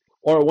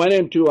 or went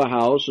into a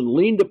house and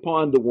leaned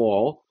upon the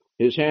wall,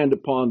 his hand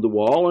upon the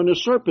wall, and a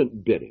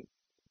serpent bit him.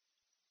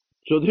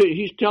 So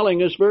he's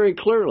telling us very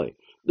clearly,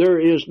 there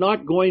is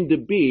not going to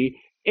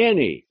be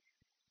any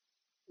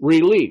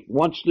relief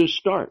once this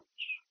starts.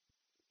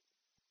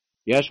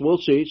 Yes, we'll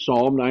see,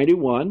 Psalm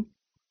 91,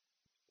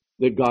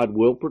 that God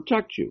will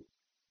protect you.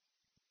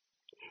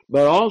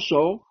 But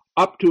also,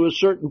 up to a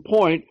certain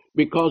point,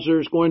 because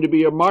there's going to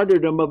be a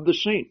martyrdom of the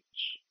saints.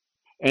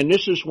 And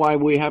this is why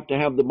we have to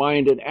have the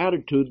mind and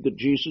attitude that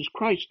Jesus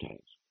Christ has.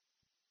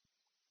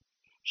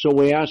 So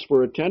we ask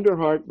for a tender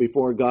heart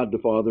before God the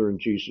Father and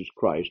Jesus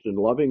Christ, and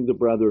loving the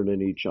brethren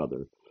and each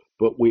other.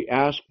 But we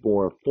ask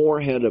for a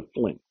forehead of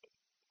flint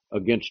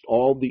against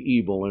all the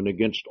evil and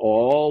against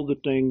all the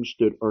things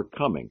that are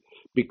coming.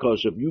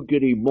 Because if you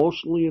get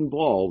emotionally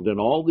involved in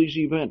all these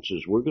events,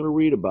 as we're going to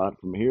read about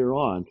from here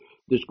on,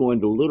 that's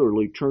going to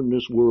literally turn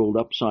this world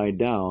upside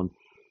down,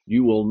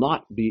 you will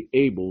not be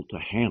able to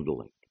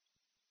handle it.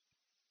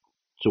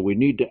 So we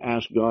need to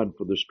ask God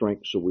for the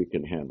strength so we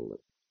can handle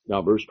it.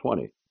 Now, verse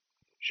 20.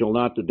 Shall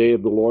not the day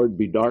of the Lord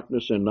be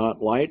darkness and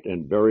not light,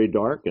 and very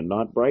dark and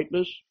not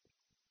brightness?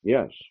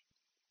 Yes.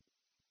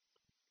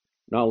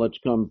 Now let's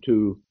come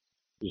to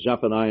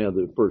Zephaniah,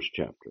 the first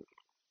chapter.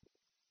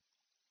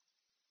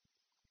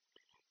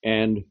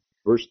 And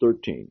verse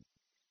 13.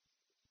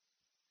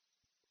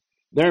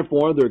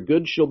 Therefore their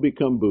goods shall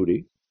become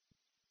booty,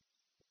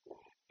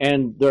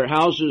 and their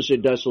houses a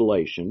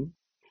desolation.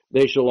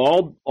 They shall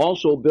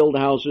also build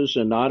houses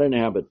and not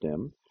inhabit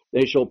them.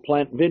 They shall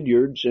plant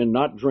vineyards and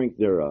not drink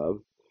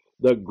thereof.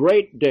 The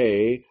great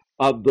day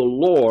of the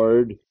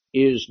Lord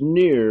is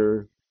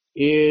near.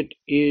 It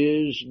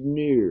is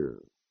near.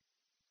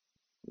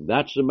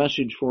 That's the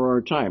message for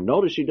our time.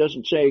 Notice he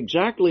doesn't say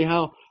exactly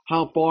how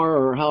far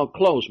or how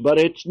close, but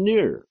it's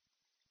near.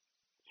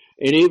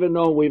 And even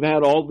though we've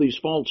had all these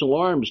false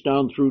alarms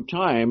down through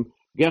time,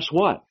 guess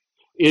what?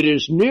 It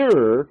is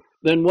nearer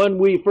than when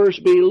we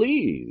first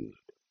believed.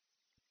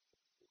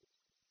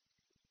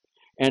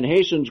 And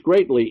hastens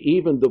greatly,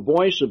 even the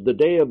voice of the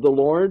day of the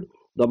Lord.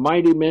 The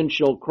mighty men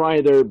shall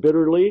cry there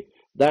bitterly.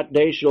 That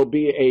day shall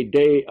be a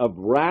day of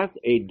wrath,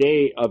 a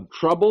day of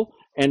trouble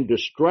and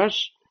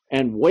distress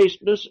and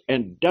wasteness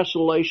and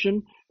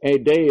desolation, a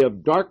day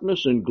of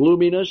darkness and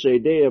gloominess, a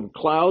day of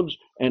clouds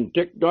and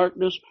thick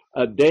darkness,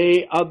 a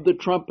day of the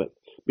trumpet,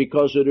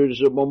 because it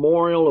is a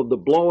memorial of the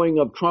blowing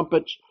of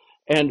trumpets.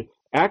 And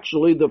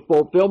actually the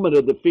fulfillment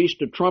of the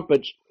Feast of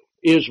Trumpets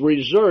is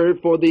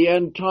reserved for the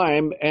end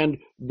time and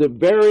the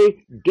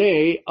very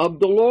day of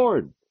the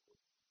Lord.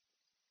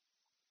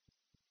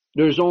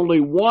 There's only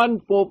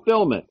one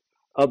fulfillment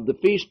of the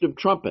Feast of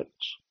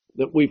Trumpets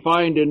that we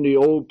find in the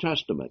Old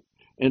Testament,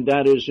 and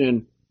that is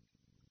in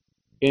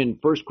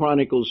 1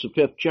 Chronicles, the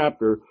 5th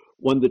chapter,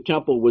 when the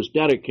temple was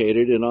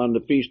dedicated, and on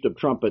the Feast of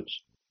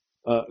Trumpets,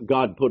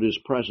 God put his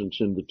presence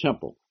in the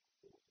temple.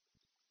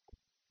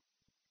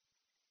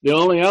 The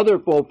only other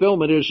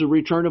fulfillment is the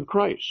return of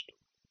Christ.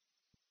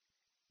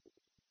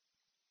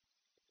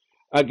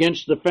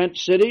 Against the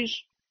fenced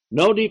cities,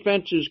 no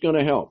defense is going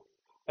to help.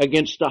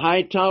 Against the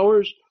high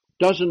towers,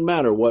 doesn't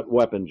matter what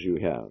weapons you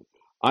have.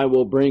 I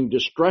will bring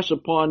distress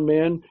upon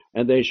men,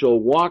 and they shall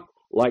walk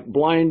like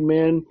blind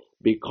men,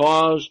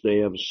 because they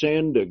have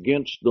sinned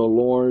against the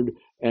Lord,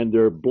 and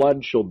their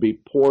blood shall be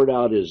poured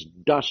out as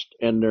dust,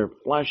 and their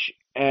flesh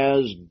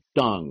as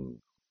dung.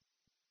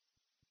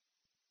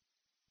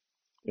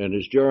 And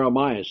as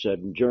Jeremiah said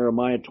in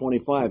Jeremiah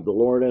 25, the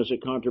Lord has a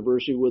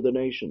controversy with the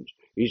nations.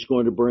 He's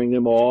going to bring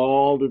them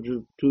all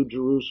to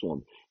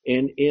Jerusalem.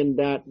 And in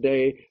that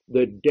day,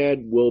 the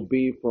dead will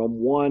be from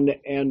one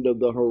end of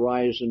the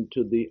horizon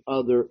to the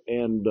other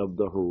end of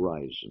the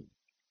horizon.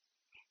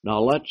 Now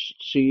let's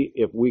see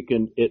if we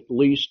can at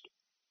least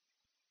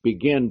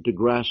begin to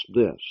grasp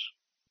this.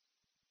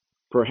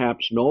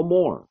 Perhaps no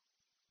more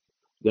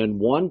than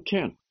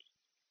 1/10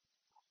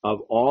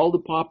 of all the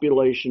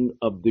population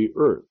of the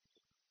earth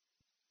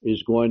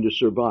is going to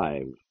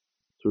survive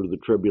through the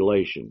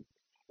tribulation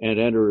and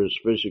enter as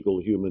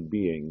physical human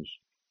beings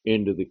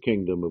into the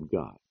kingdom of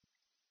God.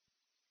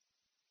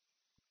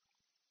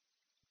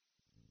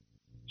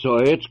 So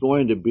it's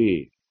going to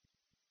be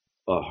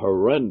a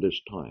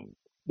horrendous time.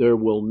 There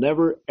will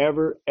never,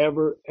 ever,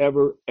 ever,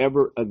 ever,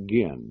 ever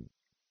again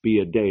be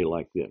a day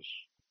like this.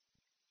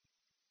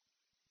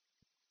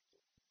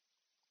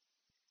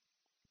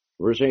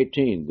 Verse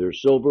 18, their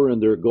silver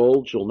and their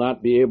gold shall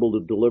not be able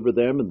to deliver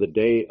them in the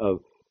day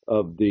of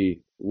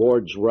the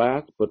Lord's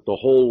wrath, but the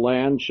whole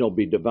land shall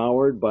be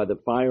devoured by the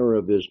fire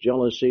of his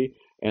jealousy,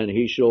 and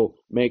he shall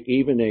make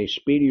even a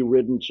speedy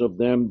riddance of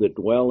them that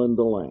dwell in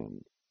the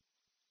land.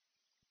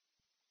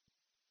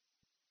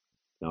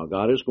 Now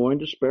God is going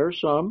to spare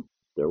some.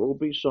 There will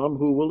be some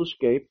who will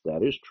escape.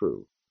 That is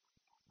true.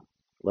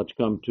 Let's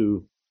come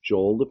to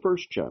Joel, the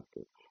 1st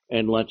chapter,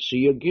 and let's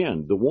see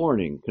again the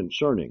warning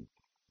concerning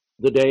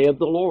the day of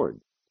the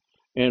Lord.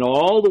 And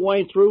all the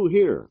way through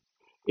here,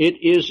 it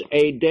is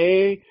a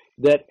day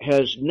that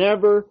has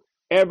never,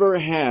 ever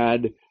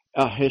had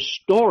a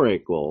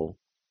historical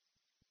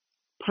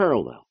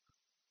parallel.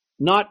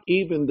 Not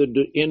even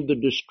in the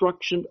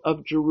destruction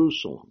of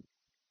Jerusalem.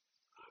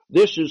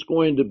 This is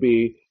going to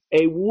be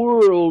a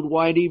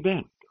worldwide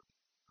event.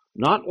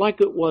 Not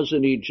like it was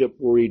in Egypt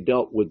where he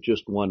dealt with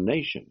just one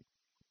nation,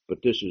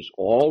 but this is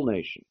all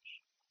nations,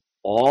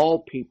 all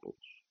peoples.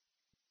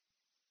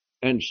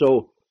 And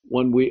so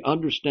when we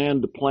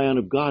understand the plan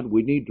of God,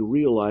 we need to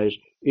realize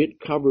it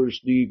covers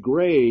the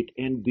great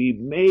and the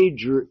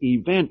major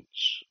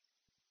events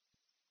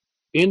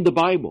in the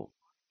Bible.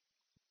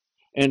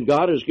 And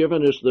God has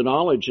given us the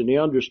knowledge and the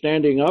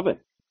understanding of it.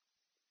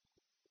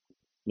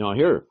 Now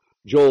here,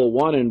 Joel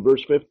 1 and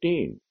verse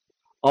 15.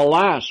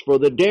 Alas, for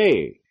the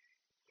day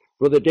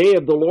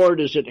of the Lord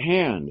is at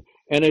hand,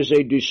 and as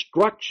a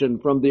destruction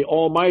from the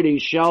Almighty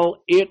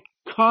shall it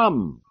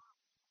come.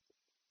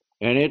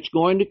 And it's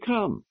going to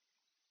come.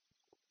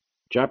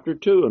 Chapter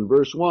 2 and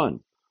verse 1.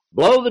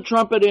 Blow the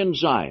trumpet in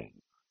Zion.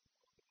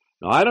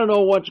 Now, I don't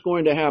know what's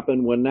going to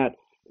happen when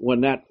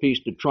that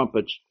Feast of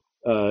Trumpets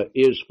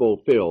is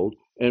fulfilled,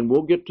 and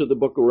we'll get to the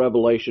book of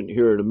Revelation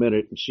here in a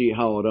minute and see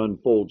how it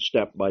unfolds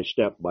step by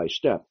step by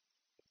step.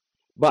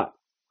 But,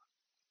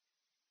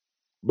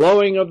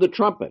 blowing of the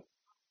trumpet,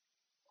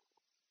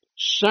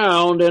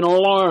 sound an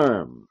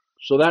alarm.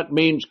 So that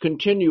means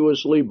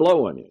continuously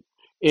blowing it.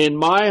 In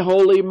my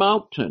holy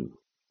mountain.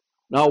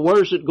 Now,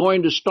 where's it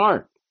going to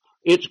start?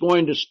 It's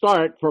going to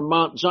start from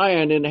Mount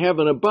Zion in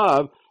heaven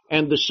above,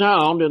 and the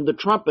sound and the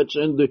trumpets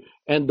and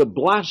the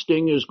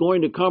blasting is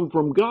going to come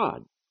from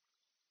God.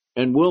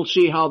 And we'll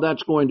see how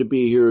that's going to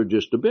be here in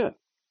just a bit.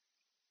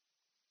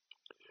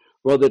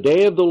 For the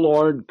day of the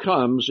Lord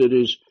comes, it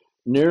is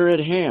near at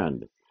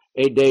hand.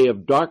 A day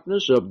of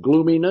darkness, of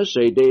gloominess,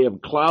 a day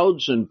of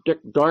clouds and thick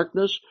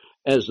darkness,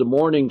 as the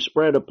morning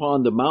spread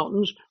upon the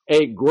mountains,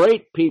 a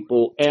great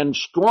people and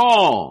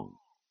strong.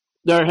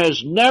 There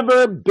has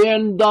never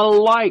been the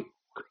like.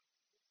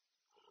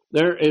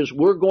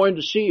 We're going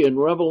to see in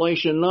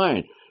Revelation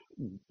 9,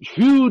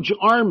 huge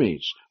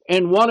armies,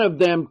 and one of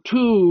them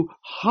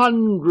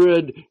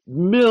 200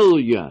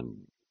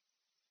 million.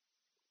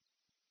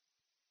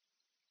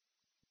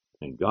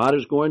 And God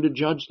is going to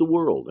judge the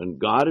world, and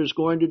God is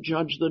going to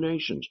judge the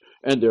nations,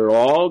 and they're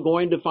all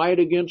going to fight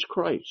against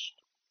Christ.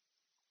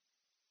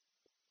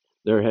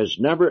 There has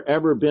never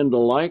ever been the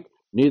like,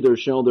 neither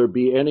shall there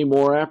be any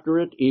more after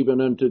it, even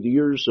unto the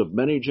years of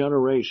many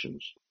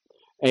generations.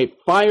 A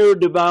fire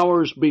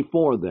devours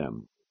before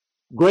them,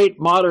 great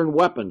modern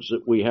weapons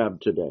that we have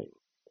today.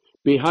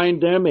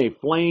 Behind them a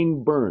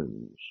flame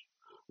burns.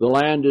 The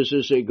land is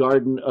as a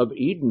garden of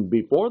Eden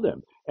before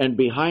them, and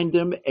behind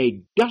them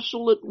a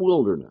desolate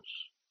wilderness.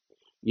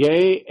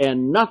 Yea,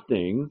 and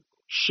nothing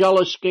shall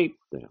escape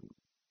them.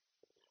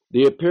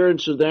 The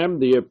appearance of them,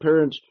 the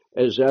appearance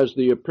as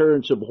the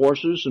appearance of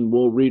horses, and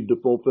we'll read the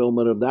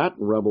fulfillment of that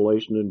in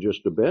Revelation in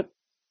just a bit.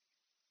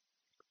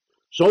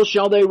 So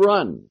shall they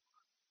run.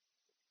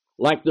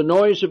 Like the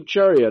noise of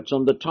chariots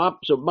on the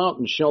tops of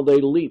mountains shall they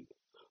leap.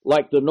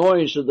 Like the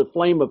noise of the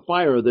flame of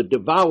fire that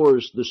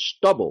devours the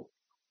stubble.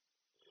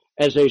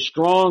 As a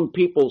strong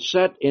people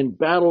set in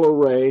battle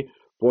array,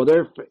 for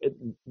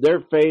their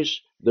face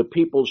the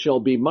people shall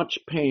be much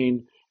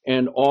pained,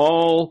 and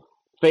all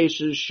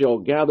faces shall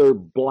gather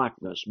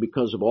blackness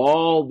because of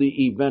all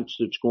the events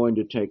that's going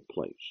to take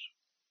place.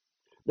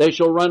 They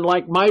shall run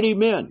like mighty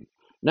men.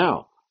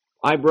 Now,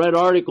 I've read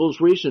articles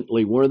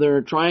recently where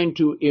they're trying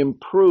to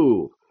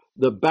improve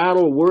the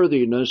battle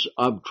worthiness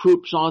of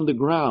troops on the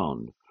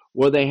ground,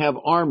 where they have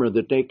armor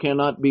that they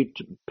cannot be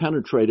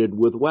penetrated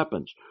with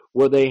weapons,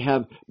 where they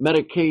have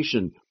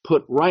medication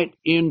put right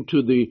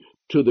into the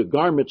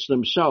garments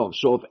themselves.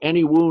 So if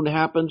any wound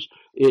happens,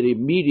 it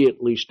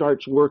immediately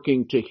starts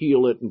working to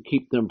heal it and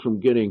keep them from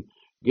getting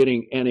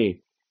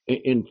any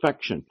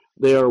infection.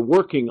 They are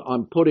working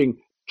on putting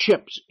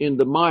chips in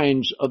the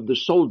minds of the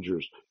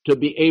soldiers to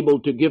be able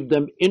to give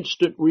them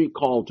instant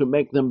recall, to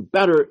make them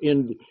better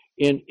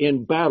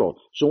in battle.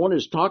 So one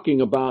is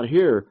talking about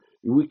here,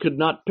 we could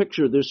not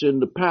picture this in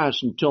the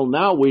past until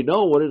now we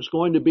know what it's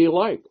going to be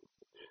like.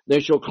 They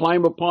shall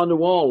climb upon the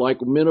wall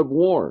like men of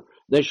war.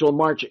 They shall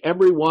march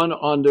everyone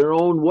on their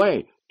own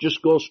way.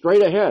 Just go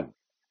straight ahead.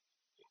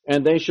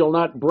 And they shall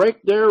not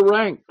break their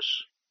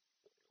ranks.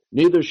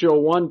 Neither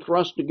shall one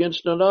thrust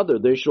against another.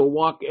 They shall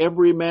walk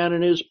every man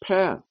in his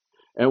path.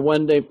 And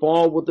when they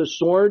fall with the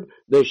sword,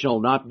 they shall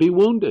not be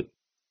wounded.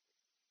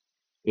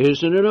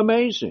 Isn't it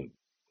amazing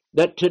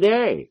that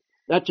today,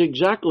 that's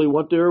exactly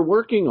what they're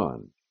working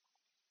on?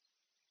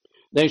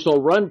 They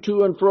shall run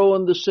to and fro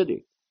in the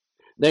city.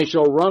 They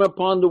shall run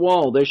upon the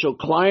wall. They shall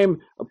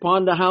climb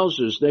upon the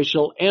houses. They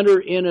shall enter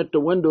in at the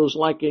windows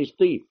like a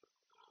thief.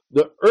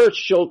 The earth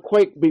shall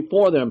quake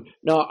before them.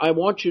 Now, I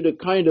want you to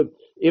kind of,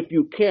 if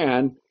you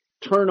can,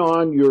 turn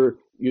on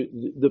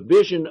the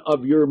vision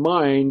of your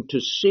mind to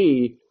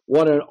see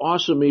what an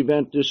awesome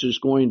event this is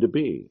going to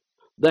be.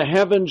 The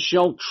heavens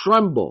shall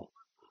tremble.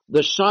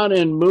 The sun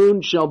and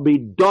moon shall be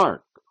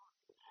dark,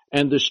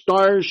 and the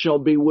stars shall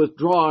be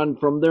withdrawn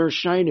from their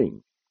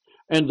shining.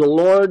 And the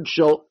Lord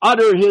shall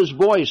utter his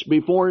voice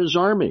before his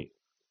army.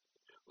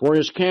 For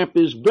his camp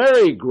is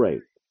very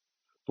great.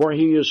 For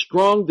he is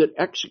strong that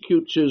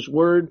executes his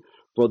word.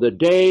 For the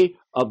day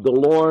of the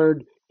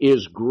Lord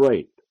is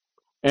great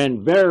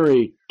and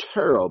very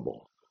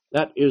terrible.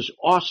 That is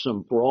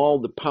awesome for all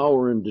the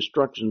power and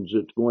destructions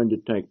that's going to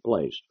take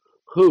place.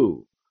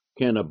 Who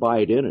can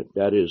abide in it?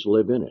 That is,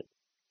 live in it.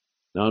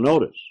 Now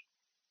notice,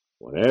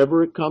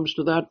 whenever it comes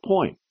to that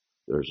point,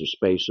 there's a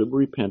space of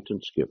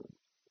repentance given.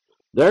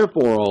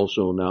 Therefore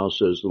also now,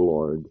 says the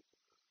Lord,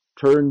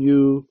 turn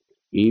you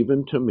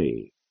even to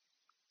me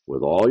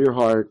with all your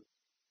heart,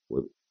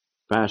 with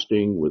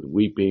fasting, with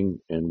weeping,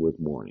 and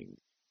with mourning.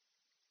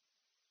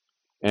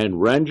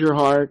 And rend your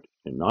heart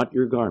and not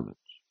your garments,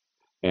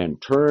 and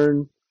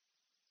turn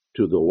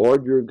to the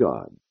Lord your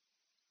God.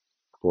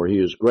 For he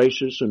is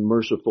gracious and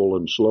merciful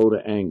and slow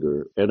to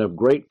anger, and of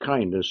great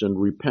kindness, and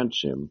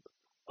repents him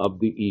of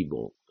the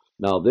evil.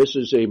 Now this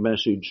is a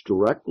message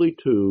directly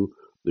to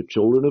the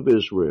children of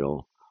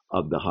Israel,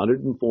 of the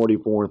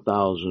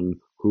 144,000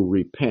 who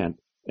repent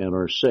and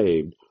are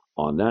saved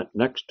on that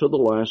next to the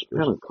last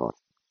Pentecost.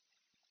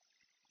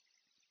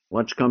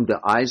 Let's come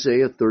to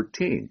Isaiah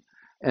 13.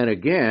 And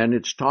again,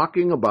 it's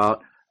talking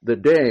about the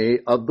day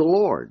of the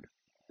Lord.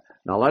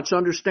 Now let's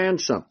understand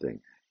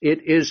something.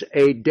 It is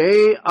a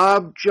day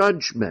of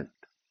judgment,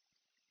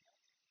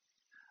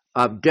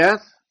 of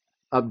death,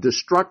 of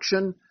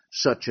destruction,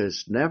 such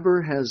as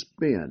never has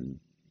been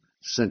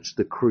since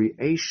the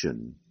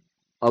creation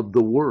of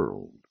the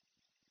world.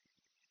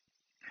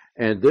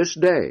 And this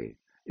day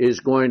is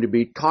going to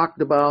be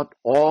talked about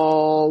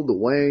all the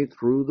way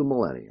through the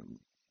millennium.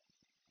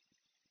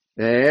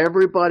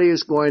 Everybody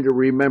is going to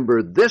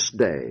remember this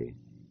day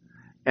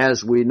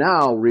as we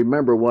now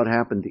remember what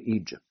happened to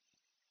Egypt.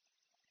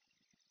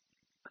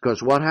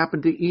 Because what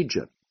happened to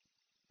Egypt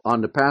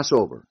on the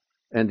Passover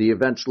and the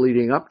events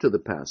leading up to the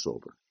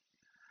Passover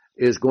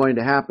is going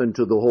to happen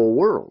to the whole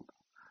world.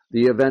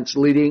 The events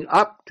leading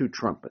up to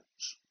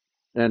trumpets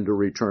and the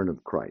return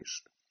of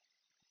Christ.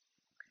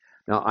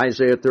 Now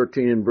Isaiah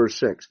 13 and verse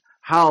 6.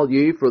 Howl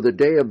ye, for the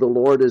day of the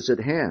Lord is at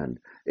hand.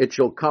 It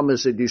shall come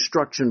as a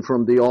destruction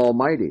from the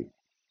Almighty.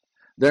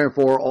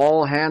 Therefore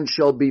all hands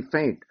shall be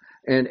faint,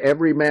 and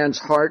every man's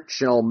heart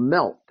shall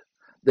melt.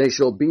 They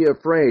shall be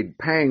afraid,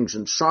 pangs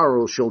and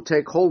sorrow shall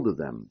take hold of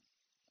them.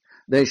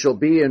 They shall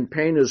be in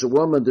pain as a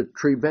woman that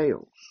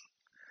travails.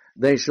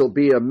 They shall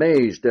be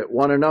amazed at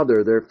one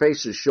another, their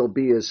faces shall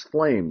be as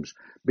flames.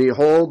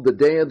 Behold, the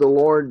day of the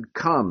Lord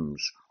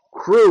comes,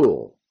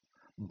 cruel,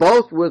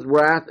 both with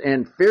wrath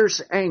and fierce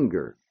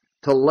anger,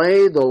 to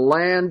lay the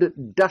land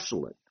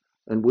desolate.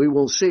 And we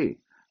will see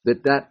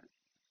that that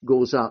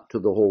goes out to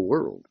the whole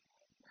world.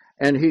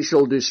 And he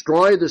shall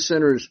destroy the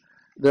sinners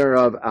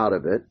thereof out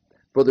of it,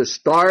 for the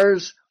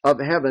stars of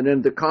heaven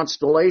and the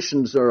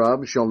constellations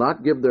thereof shall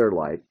not give their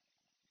light.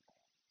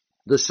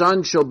 The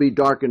sun shall be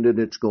darkened in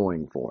its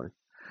going forth,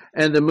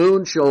 and the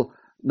moon shall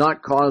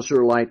not cause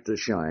her light to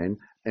shine,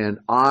 and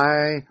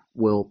I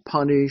will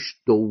punish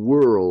the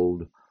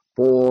world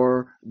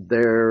for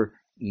their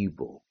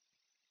evil.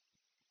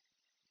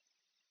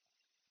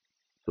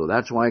 So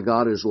that's why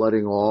God is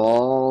letting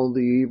all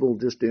the evil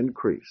just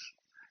increase,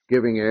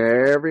 giving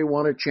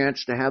everyone a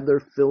chance to have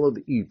their fill of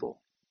evil,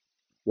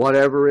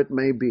 whatever it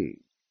may be,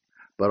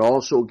 but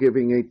also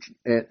giving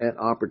an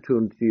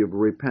opportunity of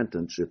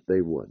repentance if they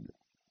would.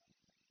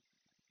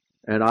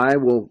 And I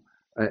will,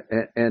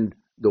 and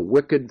the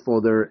wicked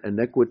for their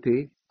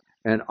iniquity,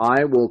 and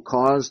I will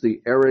cause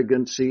the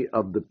arrogancy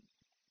of the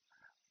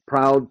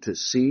proud to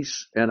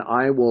cease, and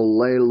I will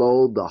lay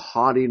low the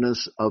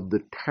haughtiness of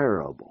the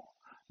terrible.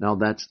 Now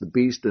that's the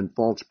beast and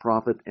false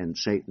prophet and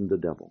Satan the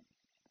devil.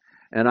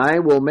 And I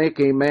will make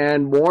a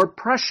man more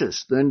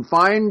precious than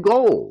fine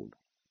gold,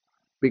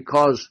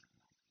 because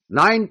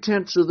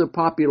 9/10 of the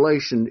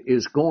population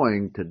is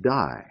going to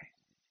die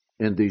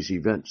in these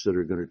events that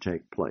are going to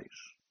take place.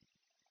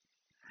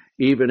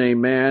 Even a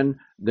man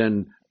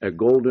than a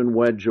golden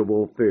wedge of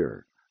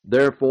Ophir.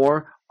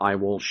 Therefore, I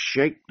will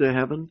shake the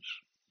heavens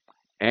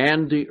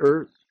and the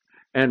earth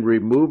and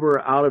remove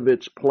her out of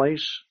its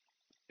place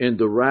in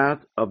the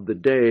wrath of the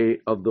day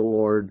of the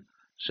Lord,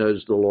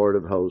 says the Lord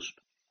of hosts,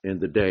 in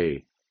the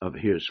day of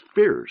his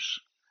fierce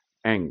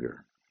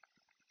anger.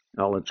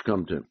 Now let's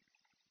come to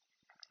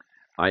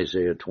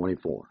Isaiah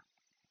 24.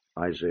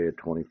 Isaiah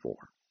 24.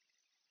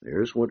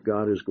 Here's what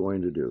God is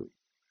going to do.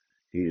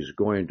 He's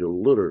going to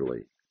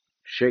literally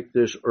shake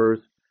this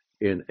earth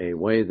in a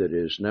way that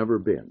has never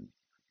been.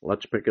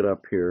 Let's pick it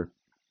up here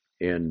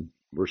in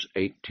verse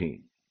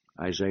 18.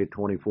 Isaiah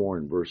 24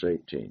 and verse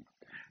 18.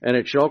 And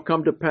it shall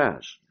come to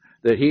pass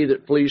that he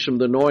that flees from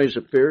the noise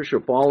of fear shall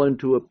fall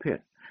into a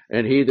pit,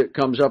 and he that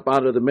comes up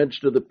out of the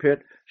midst of the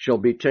pit shall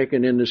be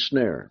taken in the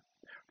snare.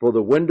 For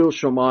the windows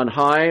from on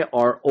high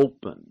are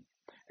open,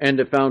 and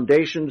the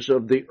foundations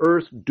of the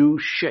earth do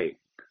shake.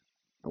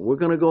 And we're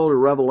going to go to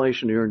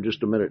Revelation here in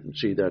just a minute and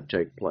see that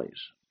take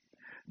place.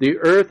 The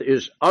earth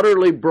is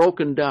utterly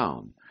broken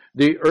down.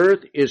 The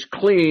earth is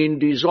clean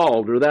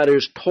dissolved, or that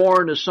is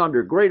torn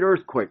asunder. Great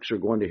earthquakes are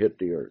going to hit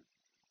the earth.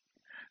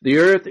 The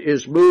earth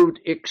is moved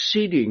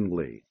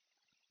exceedingly.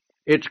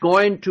 It's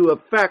going to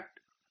affect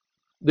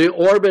the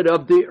orbit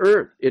of the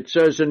earth. It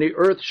says, and the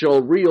earth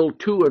shall reel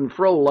to and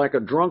fro like a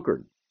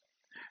drunkard,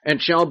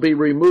 and shall be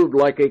removed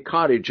like a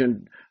cottage,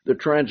 and the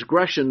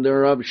transgression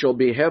thereof shall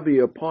be heavy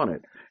upon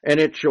it. And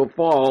it shall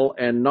fall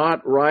and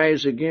not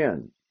rise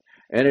again.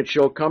 And it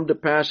shall come to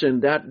pass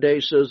in that day,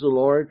 says the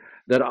Lord,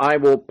 that I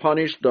will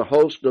punish the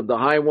host of the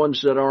high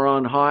ones that are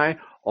on high,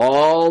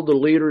 all the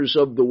leaders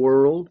of the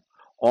world,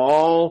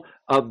 all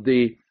of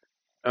the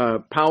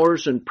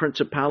powers and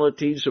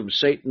principalities of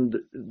Satan,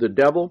 the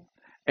devil,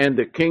 and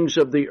the kings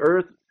of the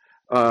earth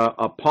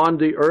upon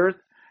the earth,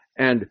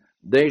 and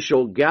they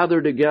shall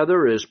gather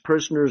together as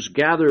prisoners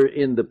gather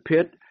in the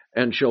pit,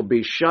 and shall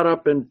be shut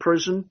up in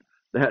prison.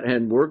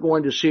 And we're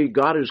going to see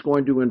God is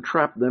going to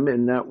entrap them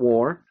in that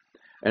war.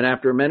 And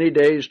after many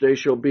days they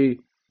shall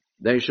be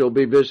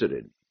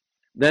visited.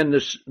 Then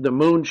the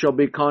moon shall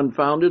be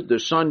confounded, the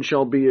sun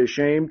shall be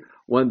ashamed,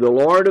 when the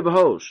Lord of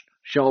hosts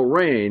shall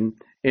reign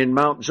in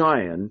Mount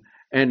Zion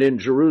and in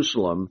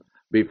Jerusalem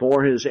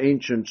before his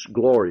ancients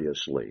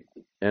gloriously.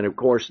 And of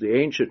course the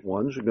ancient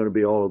ones are going to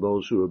be all of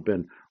those who have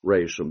been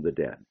raised from the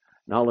dead.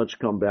 Now let's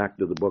come back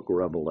to the book of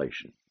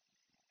Revelation.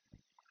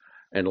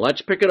 And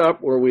let's pick it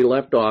up where we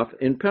left off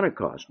in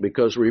Pentecost,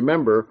 because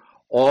remember,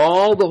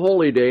 all the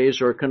holy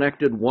days are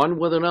connected one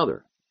with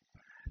another.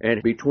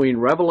 And between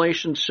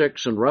Revelation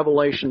 6 and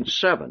Revelation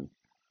 7,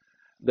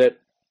 that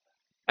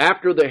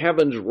after the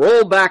heavens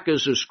roll back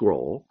as a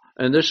scroll,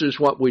 and this is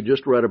what we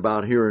just read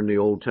about here in the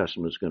Old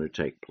Testament is going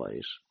to take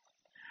place,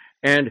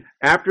 and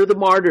after the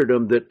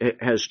martyrdom that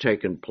has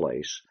taken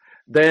place,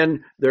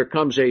 then there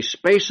comes a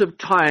space of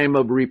time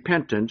of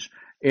repentance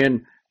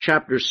in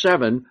chapter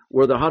 7,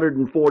 where the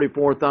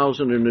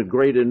 144,000 and the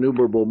great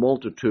innumerable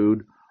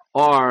multitude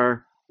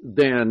are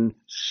then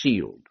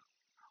sealed,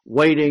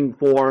 waiting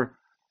for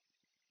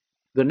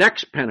the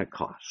next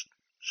Pentecost.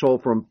 So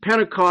from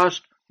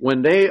Pentecost,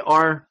 when they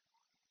are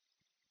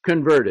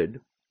converted,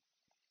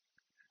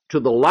 to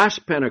the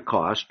last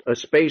Pentecost, a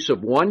space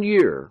of 1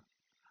 year,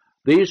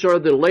 these are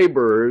the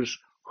laborers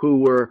who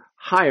were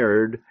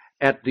hired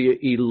at the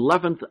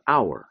 11th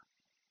hour.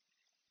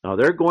 Now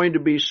they're going to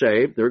be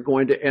saved. They're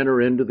going to enter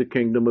into the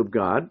kingdom of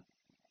God.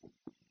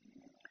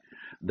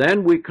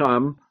 Then we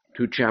come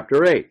to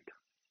chapter 8.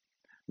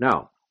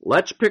 Now,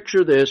 let's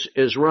picture this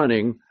as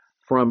running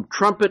from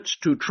trumpets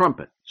to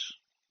trumpets.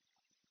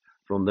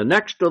 From the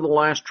next to the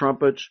last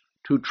trumpets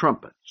to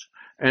trumpets.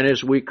 And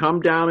as we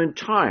come down in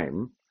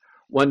time,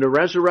 when the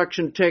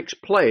resurrection takes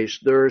place,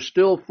 there are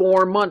still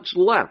 4 months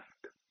left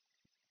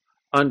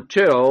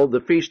until the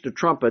Feast of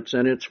Trumpets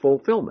and its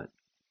fulfillment.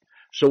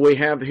 So we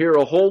have here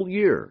a whole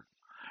year.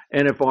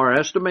 And if our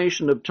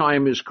estimation of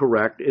time is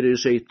correct, it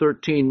is a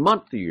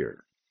 13-month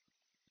year.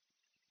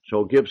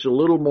 So it gives a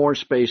little more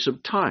space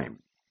of time.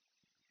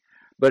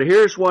 But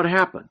here's what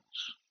happens.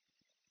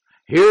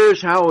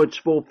 Here's how it's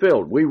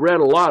fulfilled. We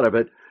read a lot of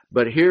it,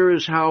 but here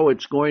is how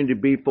it's going to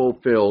be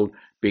fulfilled,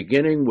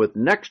 beginning with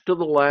next to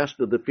the last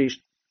of the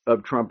Feast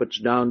of Trumpets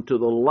down to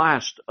the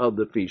last of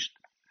the Feast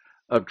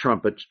of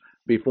Trumpets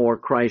before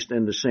Christ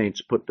and the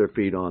saints put their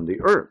feet on the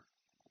earth.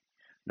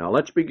 Now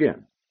let's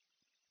begin.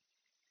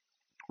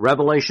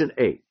 Revelation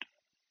 8.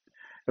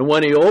 And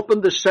when he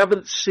opened the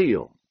 7th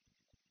seal,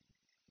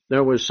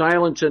 there was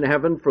silence in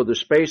heaven for the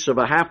space of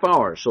a half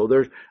hour. So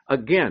there's,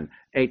 again,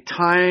 a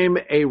time,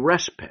 a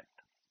respite.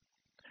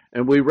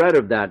 And we read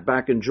of that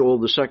back in Joel,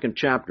 the 2nd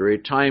chapter, a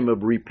time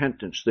of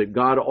repentance that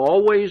God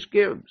always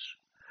gives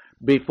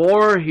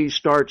before he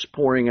starts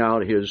pouring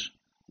out his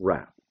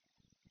wrath.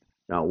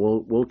 Now,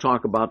 we'll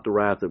talk about the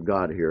wrath of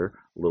God here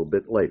a little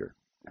bit later.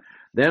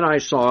 Then I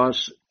saw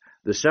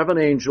the 7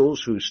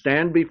 angels who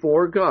stand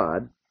before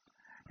God,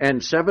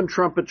 and 7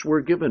 trumpets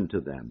were given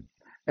to them.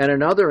 And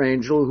another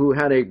angel who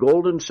had a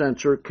golden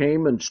censer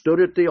came and stood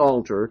at the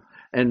altar,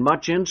 and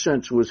much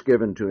incense was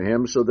given to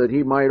him, so that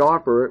he might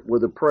offer it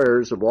with the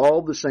prayers of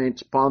all the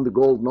saints upon the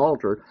golden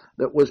altar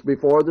that was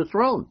before the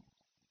throne.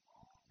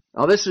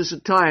 Now this is a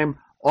time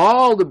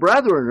all the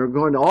brethren are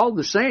going to, all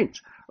the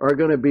saints are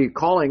going to be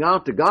calling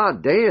out to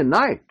God day and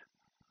night.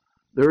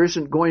 There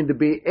isn't going to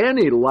be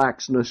any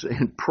laxness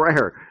in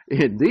prayer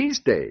in these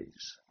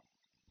days.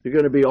 There's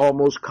going to be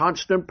almost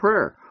constant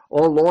prayer.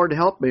 Oh Lord,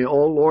 help me.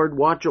 Oh Lord,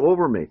 watch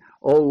over me.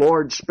 Oh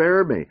Lord,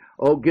 spare me.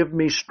 Oh, give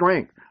me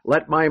strength.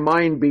 Let my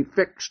mind be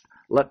fixed.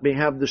 Let me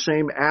have the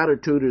same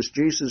attitude as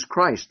Jesus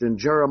Christ in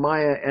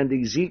Jeremiah and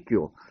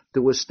Ezekiel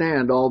to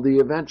withstand all the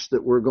events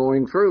that we're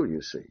going through,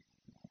 you see.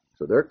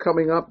 So they're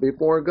coming up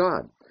before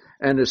God.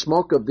 And the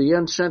smoke of the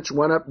incense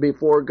went up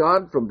before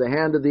God from the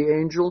hand of the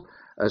angel,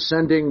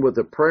 ascending with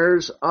the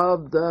prayers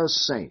of the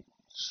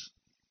saints.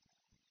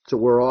 So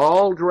we're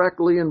all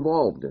directly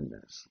involved in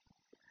this.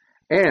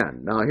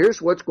 And now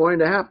here's what's going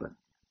to happen.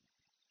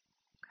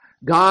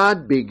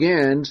 God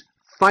begins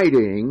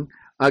fighting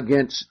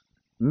against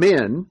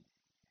men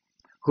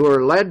who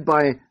are led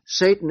by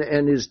Satan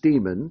and his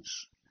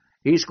demons.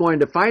 He's going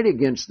to fight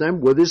against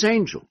them with his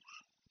angels.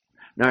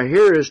 Now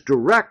here is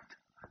direct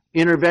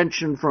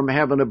intervention from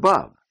heaven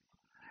above.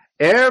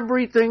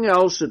 Everything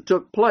else that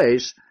took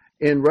place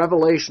in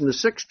Revelation, the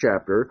 6th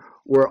chapter,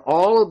 were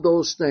all of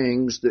those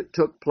things that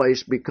took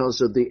place because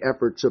of the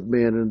efforts of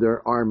men and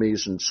their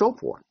armies and so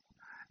forth.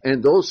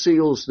 And those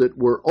seals that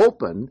were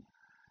opened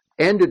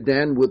ended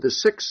then with the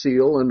 6th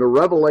seal and the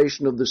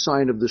revelation of the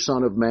sign of the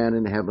Son of Man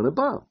in heaven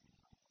above.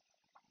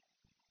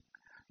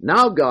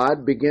 Now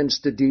God begins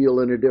to deal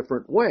in a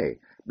different way,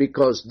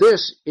 because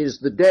this is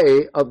the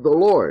day of the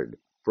Lord,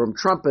 from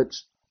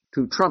trumpets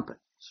to trumpets.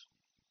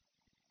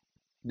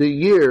 The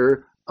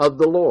year of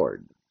the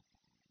Lord.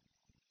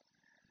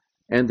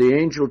 And the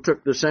angel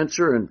took the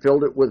censer and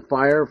filled it with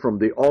fire from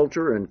the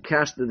altar and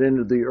cast it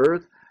into the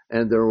earth,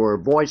 and there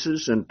were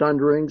voices and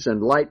thunderings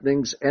and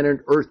lightnings and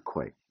an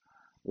earthquake.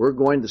 We're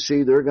going to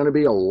see there are going to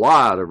be a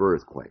lot of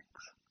earthquakes.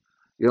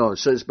 You know, it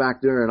says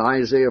back there in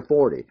Isaiah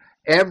 40,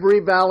 every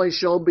valley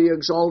shall be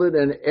exalted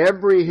and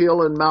every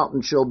hill and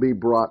mountain shall be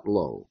brought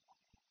low.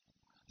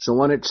 So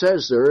when it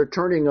says there,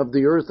 turning of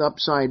the earth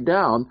upside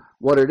down,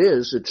 what it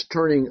is, it's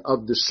turning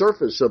of the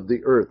surface of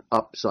the earth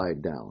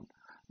upside down.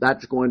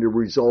 That's going to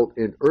result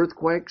in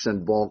earthquakes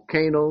and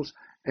volcanoes,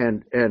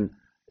 and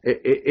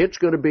it's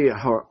going to be a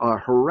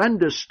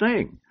horrendous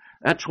thing.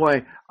 That's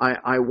why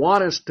I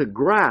want us to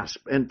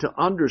grasp and to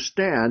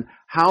understand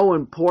how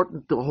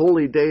important the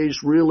holy days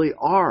really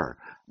are,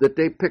 that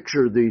they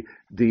picture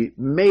the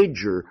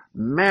major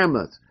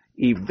mammoth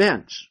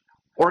events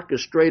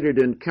orchestrated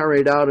and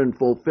carried out and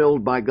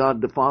fulfilled by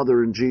God the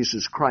Father and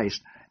Jesus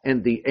Christ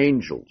and the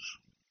angels.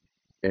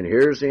 And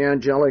here's the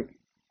angelic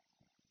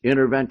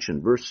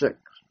intervention, verse 6.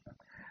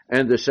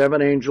 And the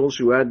 7 angels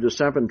who had the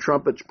 7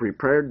 trumpets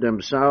prepared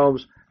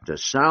themselves to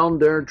sound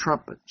their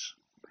trumpets.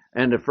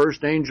 And the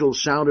first angel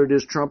sounded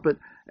his trumpet,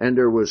 and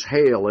there was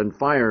hail and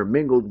fire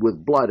mingled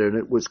with blood, and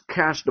it was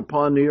cast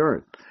upon the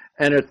earth.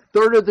 And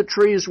 1/3 of the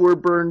trees were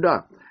burned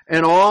up,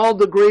 and all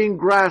the green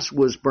grass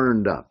was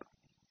burned up.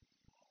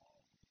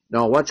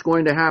 Now, what's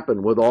going to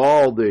happen with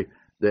all the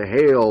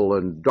hail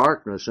and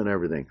darkness and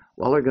everything?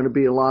 Well, there are going to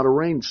be a lot of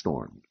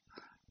rainstorms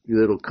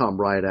that'll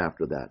come right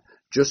after that.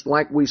 Just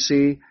like we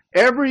see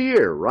every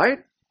year,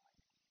 right?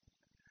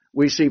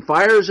 We see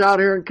fires out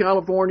here in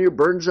California,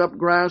 burns up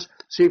grass.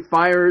 See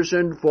fires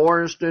in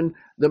forest and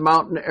the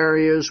mountain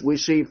areas. We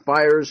see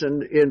fires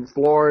in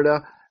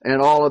Florida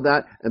and all of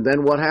that. And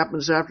then what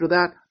happens after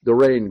that? The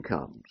rain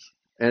comes.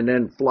 And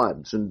then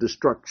floods and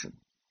destruction.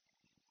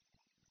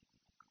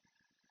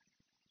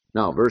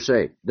 Now, verse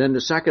 8. Then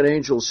the second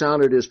angel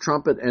sounded his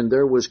trumpet, and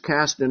there was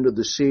cast into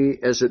the sea,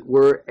 as it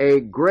were, a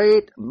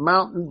great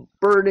mountain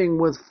burning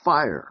with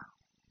fire.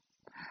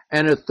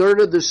 And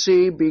 1/3 of the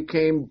sea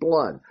became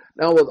blood.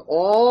 Now, with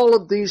all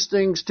of these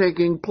things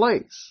taking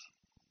place,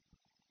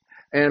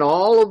 and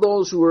all of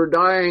those who are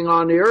dying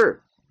on the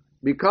earth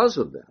because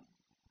of them,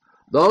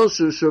 those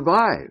who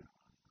survive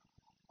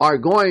are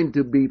going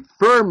to be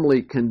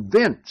firmly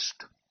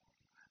convinced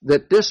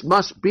that this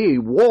must be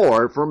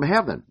war from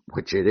heaven,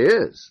 which it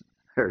is.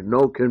 There's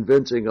no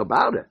convincing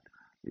about it,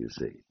 you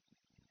see.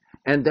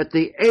 And that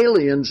the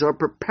aliens are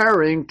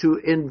preparing to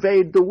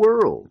invade the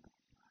world,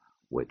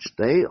 which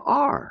they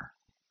are,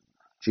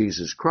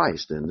 Jesus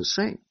Christ and the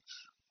saints.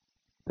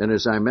 And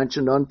as I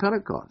mentioned on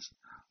Pentecost,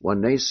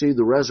 when they see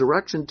the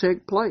resurrection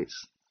take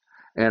place,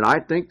 and I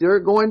think they're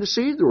going to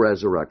see the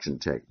resurrection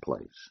take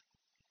place,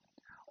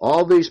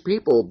 all these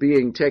people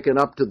being taken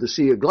up to the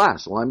sea of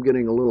glass. Well, I'm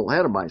getting a little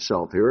ahead of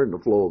myself here in the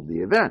flow of the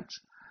events.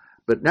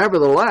 But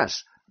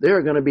nevertheless,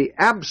 they're going to be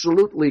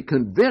absolutely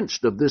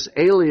convinced of this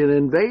alien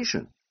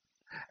invasion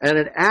and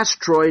an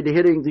asteroid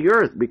hitting the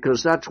earth,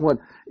 because that's what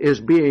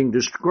is being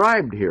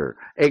described here.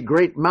 A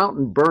great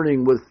mountain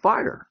burning with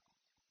fire.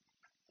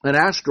 An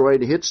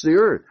asteroid hits the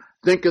earth.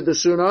 Think of the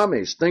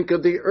tsunamis. Think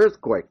of the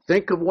earthquake.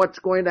 Think of what's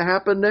going to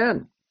happen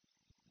then.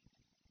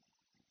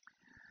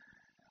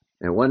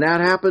 And when that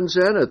happens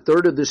then,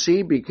 1/3 of the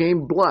sea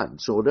became blood.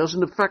 So it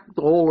doesn't affect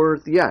the whole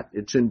earth yet.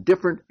 It's in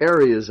different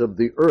areas of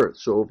the earth.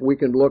 So if we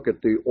can look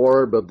at the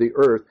orb of the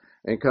earth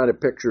and kind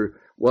of picture,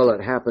 well,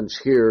 it happens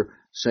here,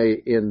 say,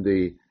 in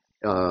the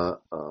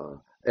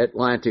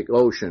Atlantic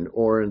Ocean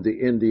or in the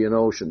Indian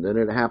Ocean. Then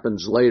it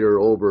happens later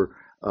over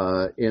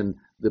in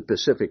the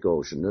Pacific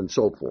Ocean and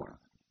so forth.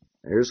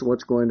 Here's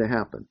what's going to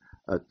happen.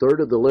 1/3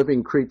 of the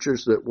living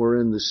creatures that were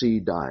in the sea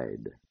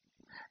died.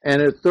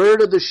 and a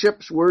third of the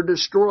ships were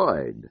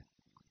destroyed.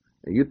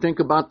 You think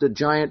about the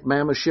giant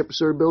mammoth ships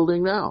they're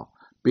building now.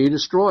 Be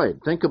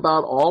destroyed. Think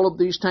about all of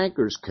these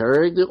tankers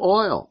carrying the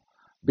oil.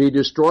 Be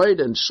destroyed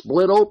and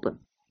split open.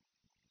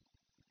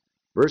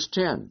 Verse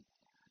 10.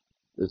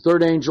 The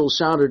third angel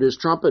sounded his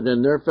trumpet,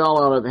 and there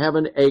fell out of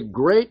heaven a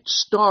great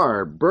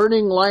star,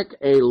 burning like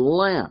a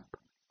lamp.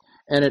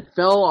 And it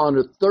fell on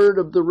a third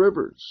of the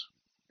rivers,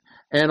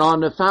 and on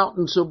the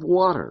fountains of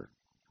water.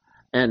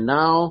 And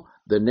now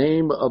the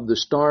name of the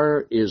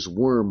star is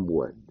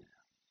wormwood.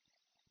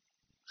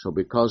 So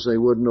because they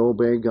wouldn't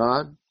obey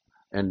God,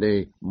 and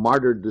they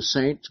martyred the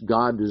saints,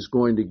 God is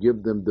going to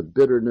give them the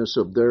bitterness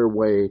of their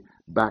way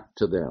back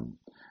to them.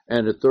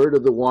 And a third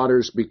of the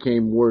waters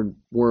became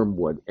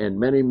wormwood, and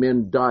many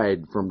men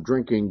died from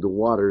drinking the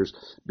waters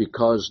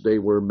because they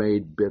were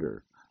made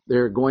bitter.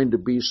 They're going to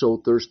be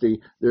so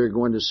thirsty, they're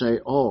going to say,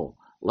 oh,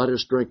 let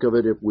us drink of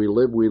it. If we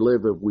live, we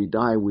live. If we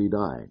die, we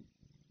die.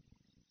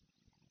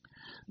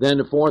 Then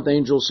the fourth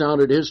angel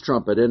sounded his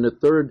trumpet, and a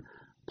third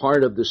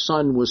part of the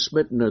sun was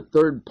smitten, a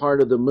third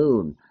part of the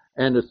moon,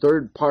 and a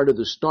third part of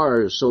the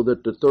stars, so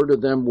that the third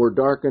of them were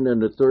darkened,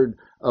 and a third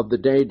of the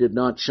day did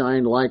not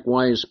shine,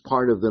 likewise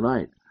part of the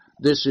night.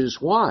 This is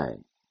why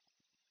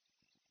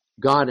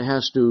God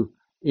has to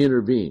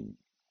intervene.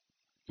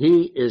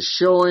 He is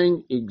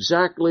showing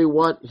exactly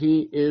what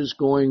he is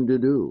going to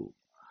do.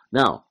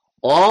 Now,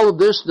 all of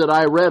this that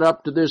I read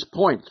up to this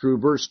point through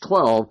verse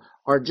 12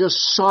 are just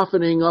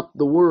softening up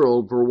the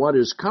world for what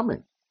is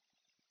coming.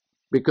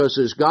 Because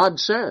as God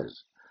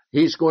says,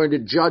 he's going to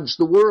judge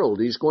the world.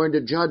 He's going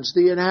to judge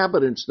the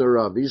inhabitants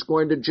thereof. He's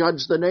going to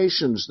judge the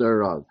nations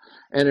thereof.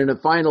 And in a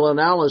final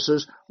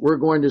analysis, we're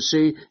going to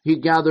see he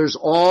gathers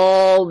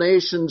all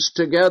nations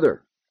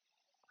together.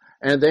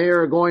 And they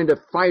are going to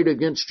fight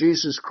against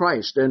Jesus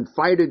Christ and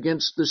fight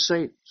against the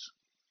saints.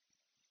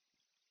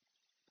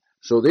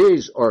 So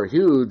these are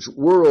huge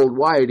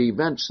worldwide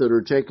events that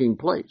are taking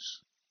place.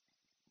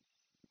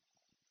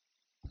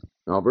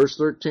 Now verse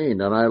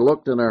 13, and I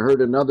looked and I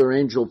heard another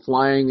angel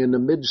flying in the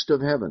midst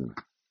of heaven,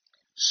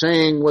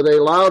 saying with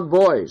a loud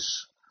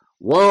voice,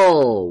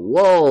 Woe,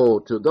 woe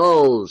to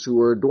those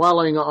who are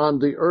dwelling on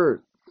the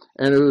earth,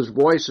 and whose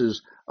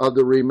voices are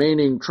the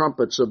remaining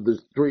trumpets of the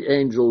three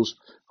angels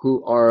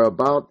who are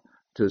about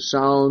to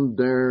sound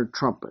their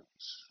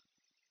trumpets.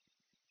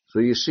 So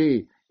you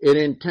see, it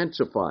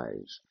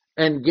intensifies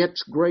and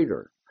gets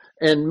greater,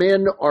 and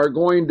men are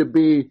going to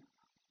be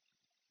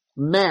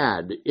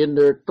mad in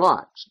their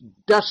thoughts,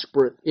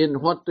 desperate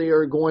in what they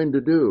are going to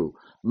do,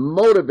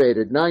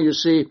 motivated. Now you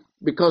see,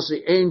 because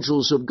the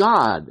angels of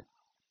God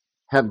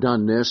have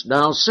done this,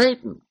 now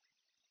Satan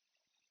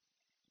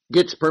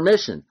gets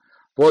permission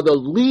for the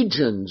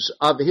legions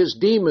of his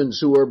demons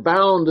who are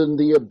bound in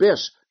the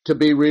abyss to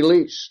be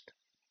released,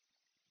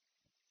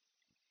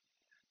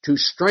 to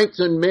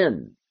strengthen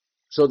men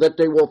so that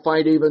they will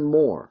fight even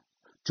more,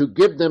 to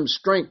give them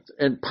strength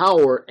and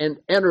power and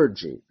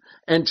energy,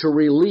 and to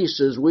release,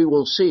 as we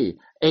will see,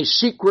 a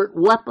secret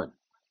weapon.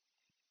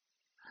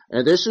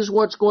 And this is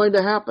what's going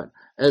to happen.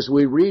 As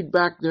we read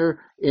back there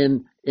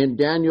in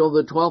Daniel,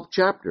 the 12th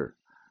chapter,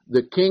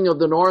 the king of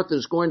the north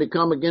is going to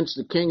come against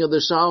the king of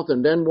the south,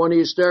 and then when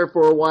he's there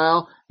for a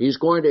while, he's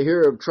going to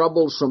hear of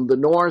troubles from the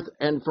north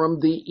and from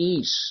the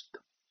east.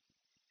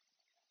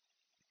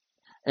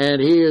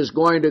 And he is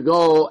going to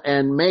go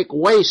and make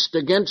waste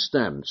against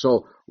them.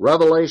 So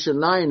Revelation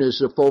 9 is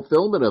the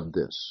fulfillment of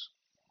this.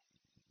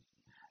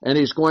 And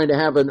he's going to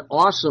have an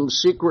awesome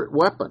secret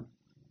weapon.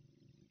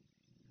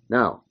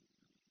 Now,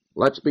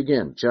 let's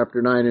begin.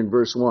 Chapter 9 and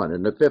verse 1.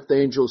 And the fifth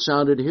angel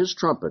sounded his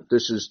trumpet.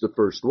 This is the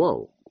first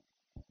woe.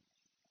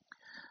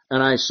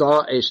 And I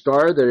saw a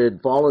star that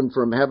had fallen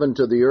from heaven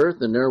to the earth,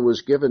 and there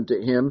was given to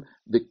him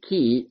the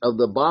key of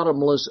the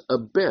bottomless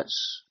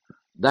abyss.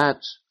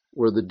 That's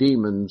where the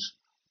demons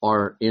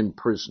are in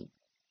prison.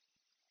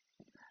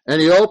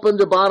 And he opened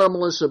the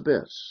bottomless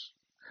abyss,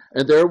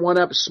 and there went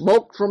up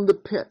smoke from the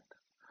pit,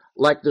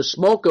 like the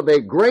smoke of a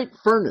great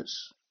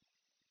furnace.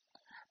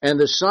 And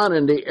the sun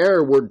and the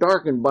air were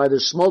darkened by the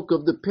smoke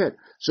of the pit.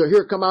 So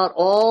here come out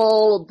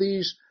all of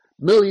these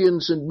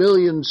millions and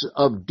millions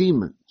of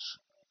demons,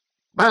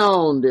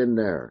 bound in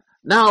there,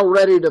 now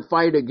ready to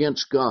fight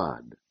against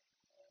God,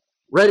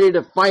 ready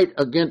to fight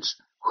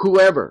against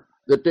whoever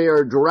that they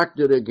are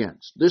directed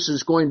against. This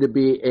is going to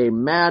be a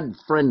mad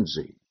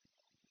frenzy.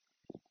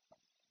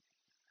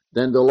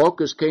 Then the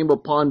locusts came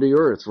upon the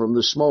earth from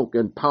the smoke,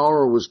 and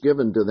power was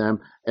given to them,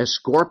 as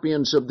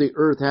scorpions of the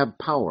earth have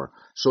power.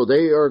 So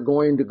they are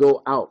going to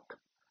go out,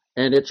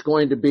 and it's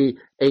going to be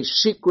a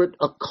secret,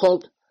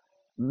 occult,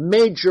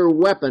 major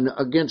weapon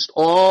against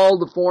all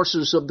the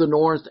forces of the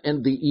north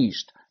and the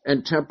east.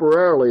 And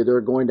temporarily they're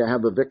going to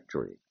have a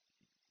victory.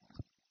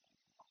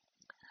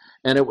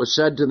 And it was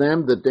said to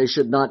them that they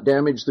should not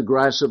damage the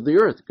grass of the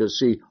earth, because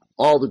see,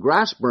 all the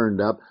grass burned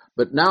up,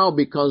 but now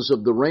because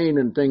of the rain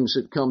and things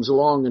that comes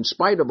along, in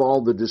spite of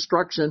all the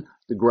destruction,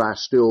 the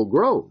grass still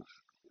grows.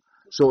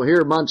 So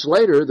here months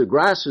later, the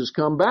grass has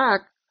come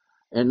back,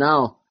 and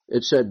now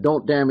it said,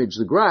 don't damage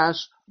the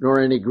grass nor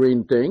any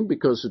green thing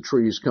because the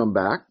trees come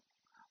back,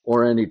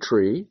 or any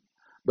tree,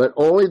 but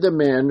only the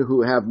men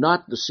who have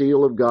not the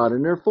seal of God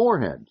in their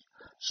foreheads.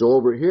 So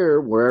over here,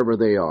 wherever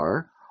they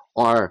are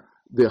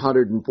the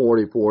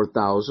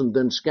 144,000,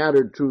 then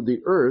scattered through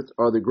the earth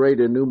are the great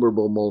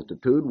innumerable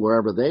multitude,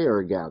 wherever they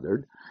are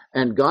gathered,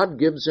 and God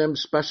gives them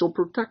special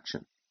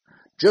protection.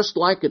 Just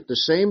like at the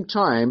same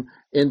time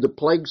in the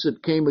plagues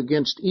that came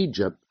against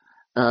Egypt,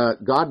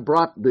 God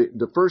brought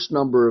the first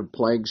number of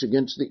plagues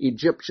against the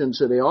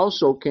Egyptians, and they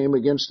also came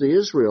against the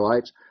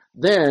Israelites.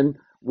 Then,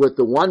 with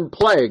the one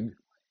plague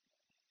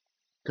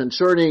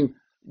concerning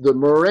the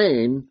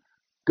murrain,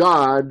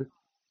 God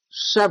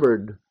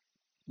severed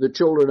the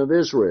children of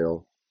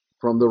Israel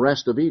from the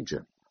rest of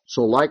Egypt.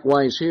 So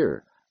likewise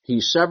here,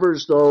 he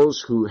severs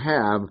those who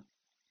have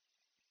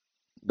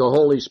the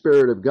Holy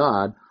Spirit of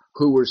God,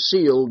 who were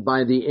sealed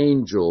by the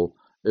angel,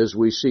 as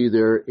we see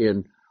there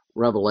in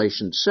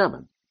Revelation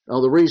 7.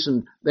 Now the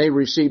reason they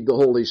received the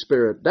Holy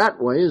Spirit that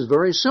way is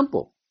very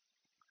simple.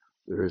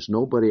 There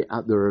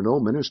are no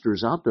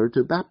ministers out there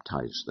to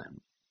baptize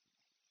them.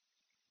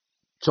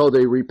 So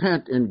they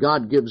repent, and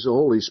God gives the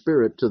Holy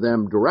Spirit to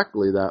them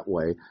directly that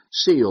way,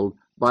 sealed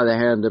by the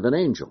hand of an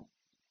angel.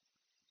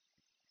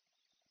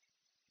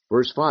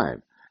 Verse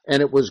 5,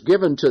 and it was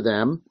given to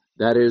them,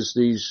 that is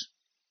these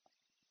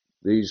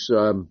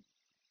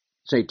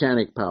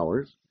satanic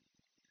powers,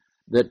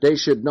 that they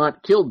should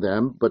not kill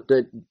them, but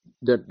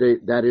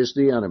that is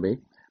the enemy,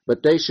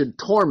 but they should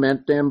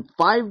torment them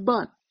 5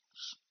 months.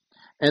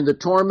 And the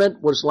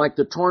torment was like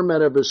the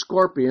torment of a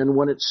scorpion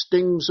when it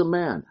stings a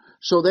man.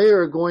 So they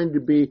are going to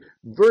be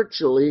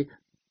virtually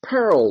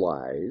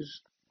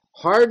paralyzed,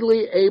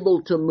 hardly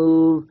able to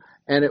move,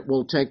 and it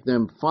will take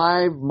them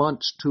 5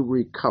 months to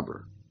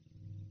recover.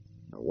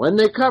 Now, when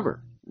they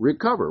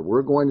recover,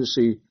 we're going to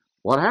see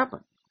what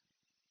happens.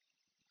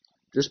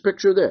 Just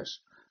picture this.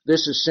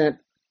 This is sent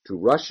to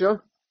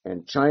Russia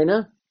and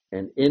China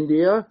and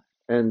India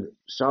and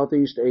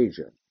Southeast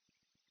Asia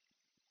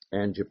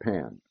and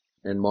Japan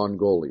and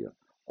Mongolia,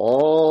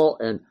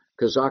 and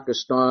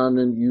Kazakhstan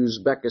and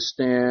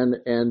Uzbekistan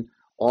and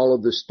all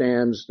of the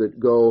stands that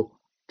go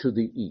to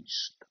the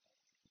east,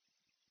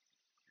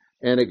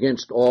 and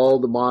against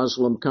all the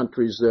Muslim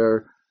countries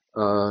there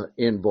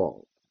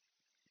involved.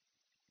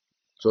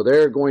 So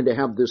they're going to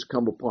have this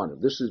come upon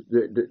them.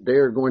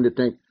 They're going to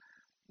think,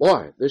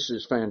 boy, this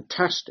is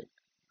fantastic.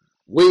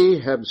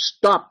 We have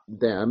stopped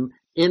them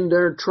in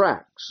their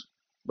tracks,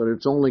 but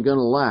it's only going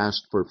to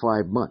last for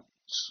 5 months.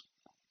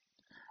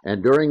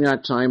 And during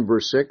that time,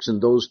 verse 6, in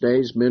those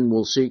days men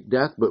will seek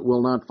death, but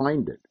will not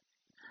find it.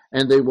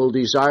 And they will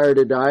desire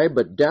to die,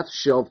 but death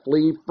shall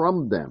flee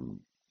from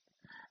them.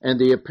 And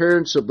the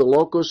appearance of the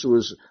locusts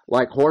was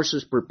like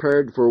horses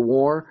prepared for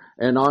war,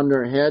 and on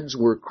their heads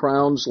were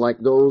crowns like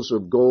those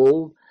of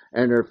gold,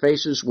 and their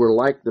faces were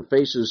like the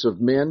faces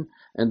of men,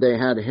 and they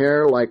had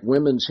hair like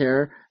women's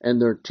hair, and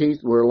their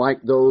teeth were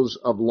like those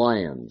of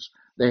lions.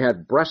 They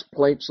had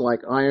breastplates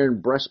like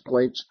iron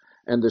breastplates,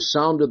 and the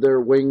sound of their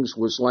wings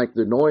was like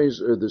the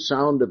noise or the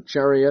sound of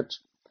chariots,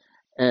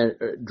 and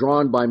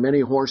drawn by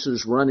many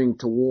horses running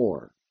to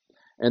war.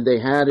 And they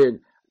had it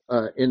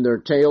in their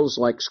tails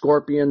like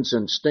scorpions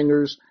and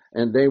stingers,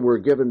 and they were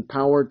given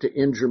power to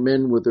injure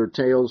men with their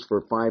tails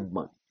for 5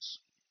 months.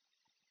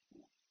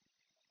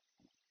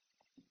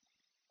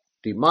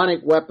 Demonic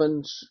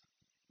weapons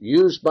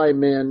used by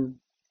men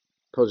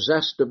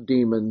possessed of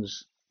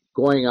demons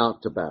going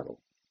out to battle.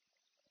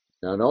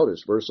 Now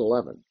notice verse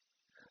 11.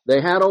 They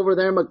had over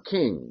them a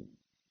king,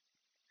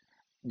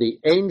 the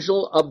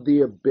angel of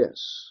the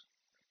abyss.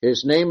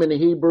 His name in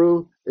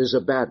Hebrew is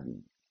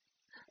Abaddon,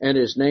 and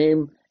his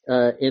name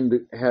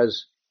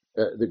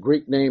the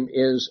Greek name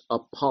is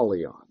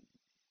Apollyon.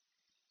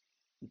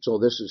 So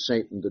this is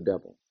Satan the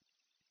devil.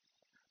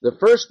 The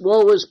first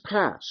woe is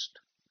past,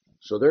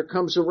 so there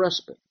comes a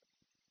respite.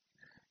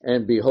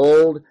 And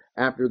behold,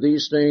 after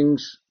these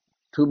things,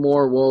 2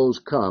 more woes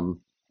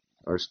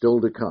are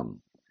still to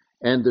come.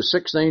 And the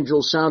 6th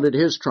angel sounded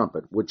his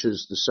trumpet, which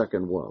is the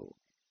second woe.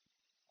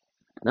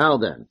 Now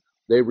then,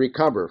 they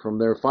recover from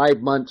their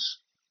 5 months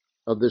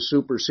of the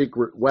super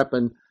secret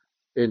weapon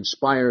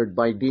inspired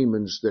by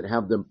demons that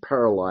have them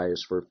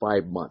paralyzed for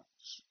 5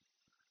 months.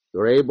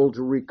 They're able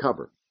to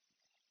recover.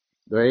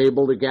 They're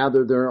able to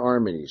gather their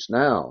armies.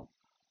 Now,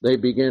 they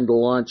begin to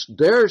launch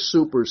their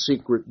super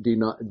secret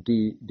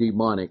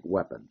demonic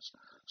weapons.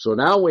 So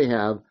now we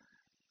have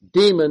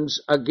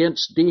demons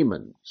against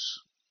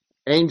demons.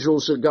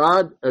 Angels of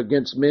God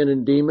against men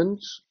and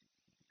demons.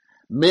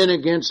 Men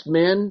against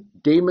men,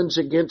 demons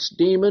against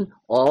demon,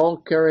 all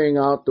carrying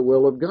out the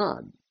will of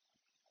God.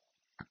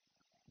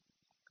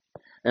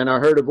 And I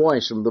heard a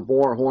voice from the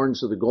 4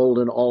 horns of the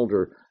golden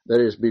altar that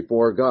is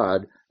before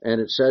God,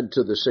 and it said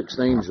to the 6th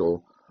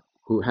angel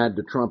who had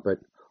the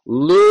trumpet,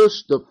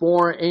 loose the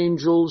 4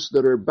 angels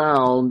that are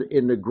bound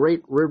in the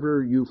great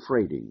river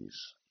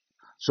Euphrates.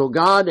 So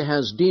God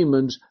has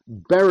demons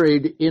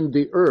buried in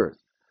the earth,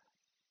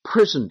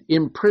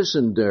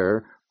 imprisoned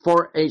there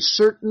for a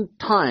certain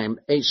time,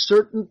 a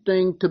certain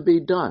thing to be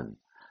done.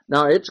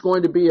 Now, it's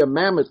going to be a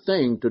mammoth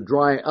thing to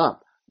dry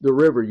up the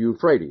river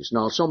Euphrates.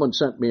 Now, someone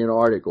sent me an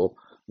article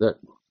that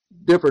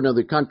different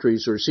other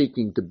countries are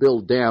seeking to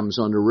build dams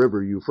on the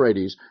river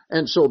Euphrates,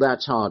 and so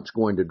that's how it's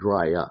going to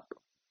dry up.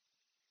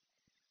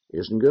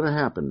 Isn't going to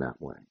happen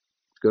that way.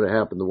 It's going to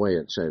happen the way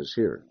it says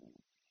here.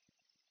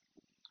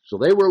 So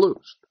they were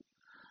loosed.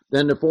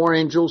 Then the four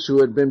angels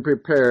who had been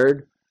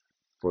prepared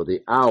for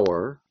the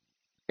hour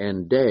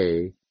and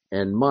day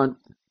and month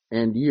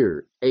and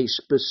year, a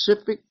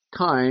specific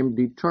time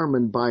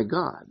determined by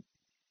God,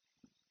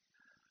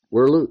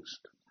 were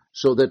loosed,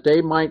 so that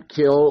they might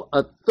kill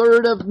a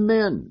third of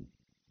men.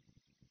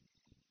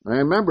 I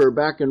remember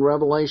back in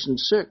Revelation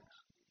 6,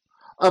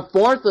 a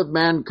fourth of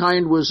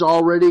mankind was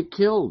already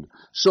killed.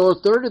 So a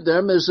third of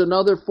them is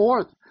another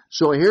fourth.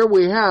 So here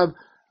we have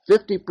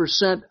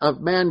 50%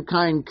 of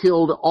mankind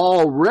killed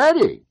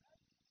already,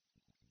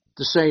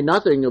 to say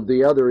nothing of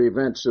the other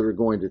events that are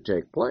going to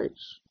take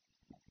place.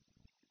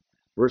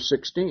 Verse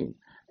 16,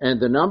 and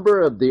the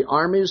number of the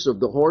armies of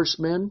the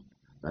horsemen,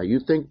 now you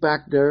think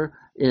back there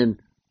in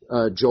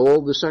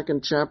Joel, the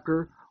 2nd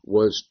chapter,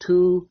 was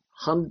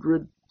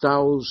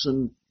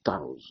 200,000.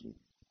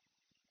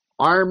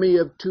 Army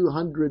of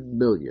 200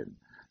 million.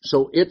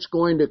 So it's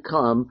going to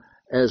come,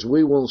 as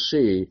we will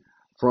see,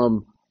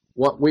 from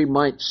what we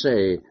might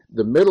say,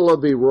 the middle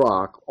of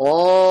Iraq,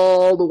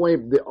 all the way,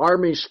 the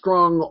army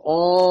strung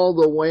all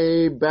the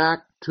way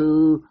back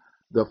to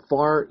the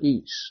Far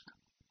East.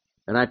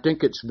 And I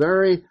think it's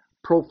very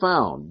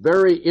profound,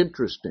 very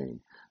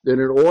interesting, that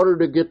in order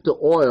to get the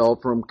oil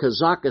from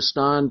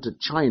Kazakhstan to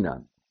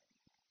China,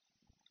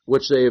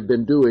 which they have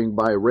been doing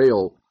by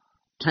rail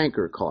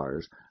tanker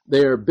cars,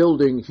 they are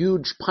building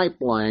huge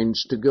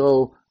pipelines to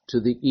go to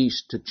the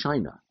east to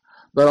China.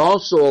 But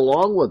also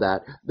along with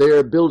that, they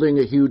are building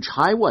a huge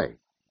highway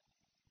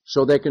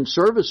so they can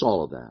service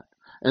all of that.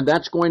 And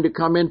that's going to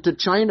come into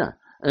China.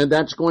 And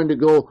that's going to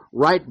go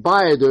right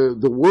by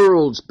the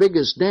world's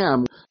biggest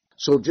dam.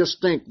 So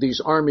just think, these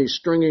armies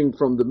stringing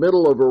from the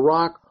middle of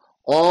Iraq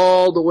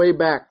all the way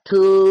back,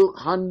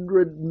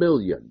 200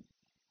 million.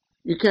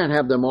 You can't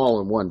have them all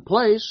in one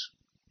place.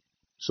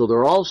 So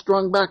they're all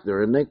strung back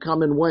there, and they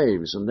come in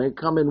waves, and they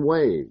come in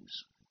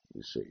waves,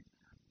 you see.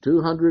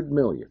 200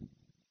 million.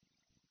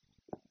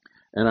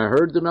 And I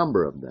heard the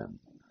number of them.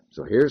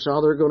 So here's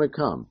how they're going to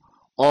come.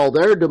 All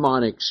their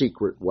demonic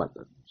secret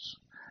weapons.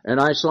 And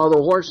I saw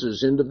the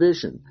horses in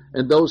division,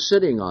 and those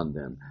sitting on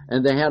them.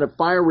 And they had a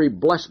fiery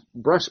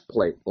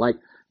breastplate like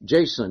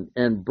jacinth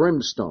and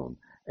brimstone.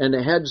 And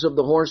the heads of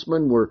the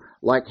horsemen were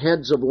like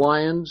heads of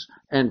lions,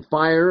 and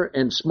fire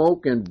and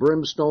smoke and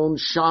brimstone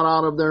shot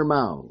out of their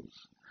mouths.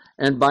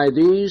 And by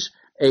these,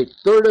 a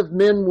third of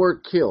men were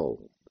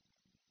killed.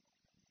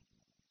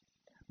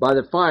 By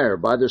the fire,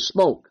 by the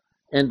smoke,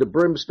 and the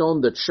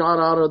brimstone that shot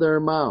out of their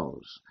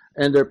mouths.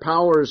 And their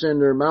powers in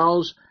their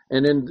mouths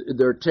and in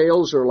their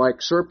tails are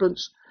like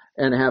serpents,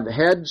 and have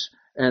heads,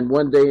 and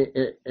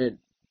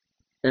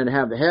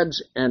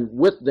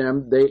with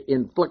them they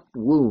inflict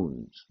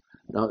wounds.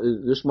 Now,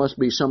 this must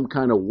be some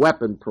kind of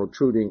weapon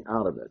protruding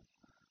out of it.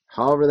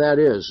 However that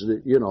is,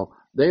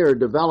 they are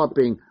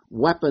developing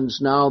weapons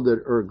now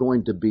that are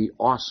going to be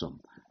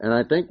awesome. And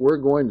I think we're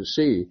going to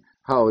see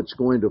how it's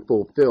going to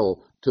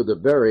fulfill to the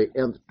very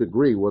nth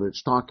degree what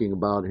it's talking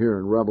about here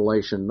in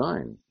Revelation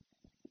 9.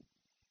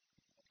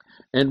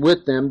 And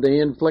with them they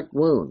inflict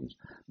wounds.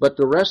 But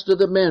the rest of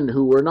the men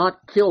who were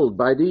not killed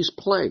by these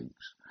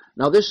plagues.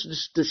 Now this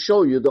is to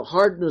show you the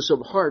hardness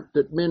of heart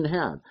that men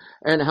have,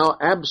 and how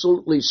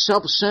absolutely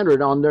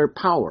self-centered on their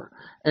power,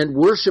 and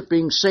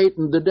worshiping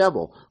Satan the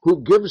devil,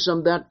 who gives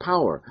them that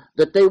power,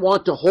 that they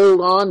want to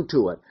hold on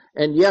to it.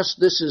 And yes,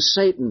 this is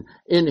Satan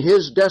in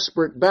his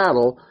desperate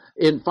battle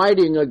in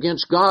fighting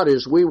against God,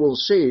 as we will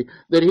see,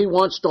 that he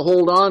wants to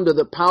hold on to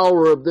the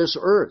power of this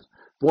earth.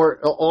 For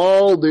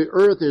all the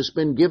earth has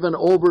been given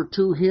over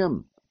to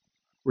him.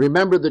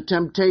 Remember the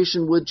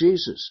temptation with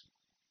Jesus.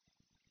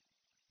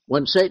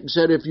 When Satan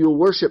said, if you'll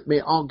worship me,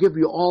 I'll give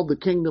you all the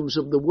kingdoms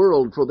of the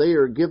world, for they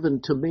are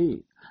given to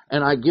me,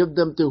 and I give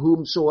them to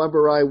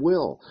whomsoever I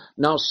will.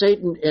 Now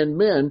Satan and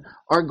men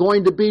are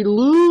going to be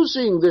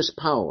losing this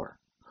power,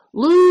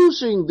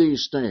 losing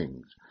these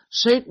things.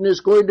 Satan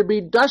is going to be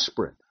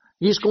desperate.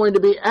 He's going to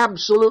be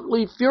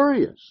absolutely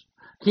furious.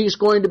 He's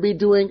going to be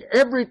doing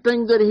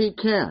everything that he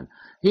can.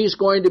 He's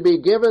going to be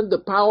given the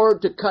power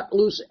to cut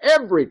loose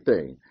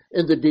everything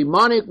in the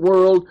demonic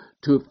world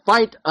to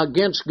fight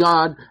against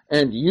God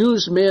and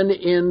use men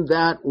in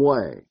that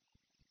way.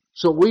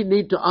 So we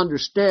need to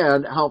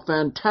understand how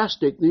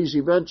fantastic these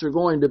events are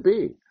going to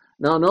be.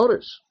 Now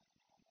notice,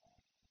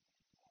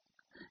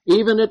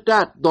 even at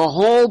that, the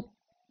whole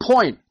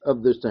point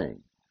of the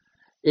thing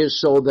is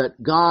so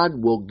that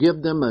God will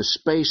give them a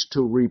space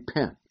to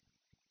repent.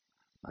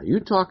 Now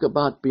you talk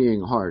about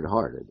being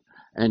hard-hearted,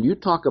 and you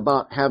talk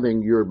about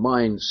having your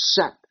mind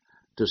set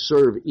to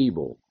serve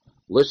evil.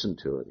 Listen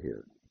to it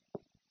here.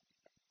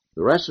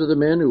 The rest of the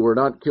men who were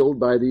not killed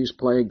by these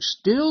plagues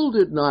still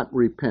did not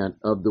repent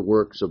of the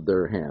works of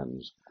their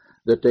hands,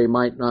 that they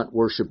might not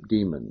worship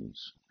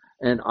demons,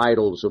 and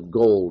idols of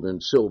gold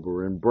and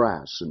silver and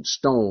brass and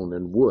stone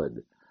and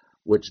wood,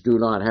 which do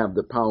not have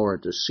the power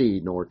to see,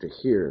 nor to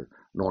hear,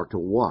 nor to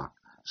walk.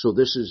 So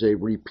this is a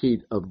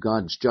repeat of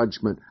God's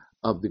judgment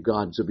of the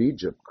gods of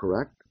Egypt,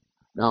 correct?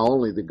 Now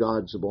only the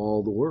gods of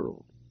all the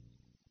world.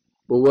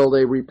 But will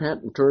they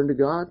repent and turn to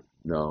God?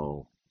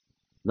 No.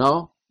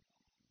 No?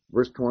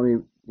 Verse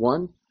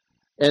 21,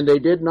 and they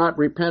did not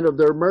repent of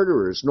their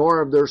murderers,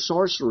 nor of their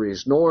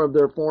sorceries, nor of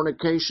their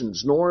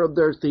fornications, nor of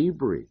their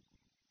thievery.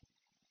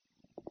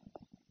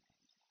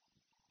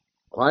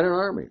 Quite an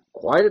army.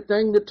 Quite a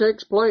thing that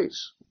takes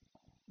place.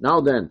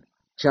 Now then,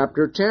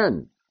 chapter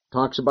 10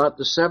 talks about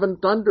the seven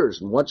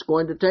thunders and what's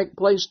going to take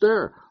place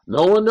there.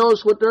 No one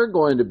knows what they're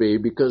going to be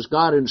because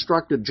God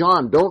instructed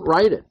John, don't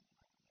write it.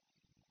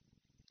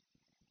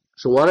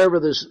 So whatever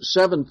the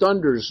seven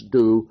thunders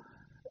do,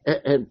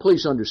 and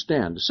please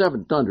understand, the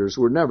seven thunders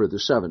were never the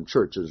seven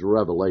churches of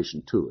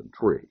Revelation 2 and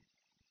 3.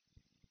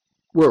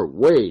 We're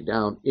way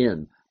down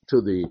into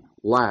the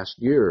last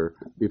year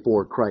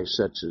before Christ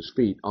sets his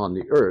feet on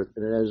the earth,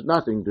 and it has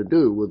nothing to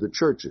do with the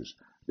churches.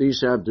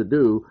 These have to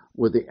do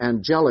with the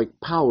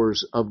angelic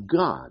powers of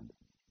God.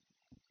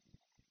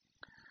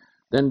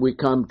 Then we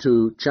come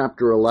to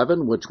chapter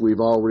 11, which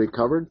we've already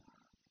covered.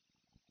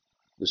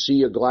 The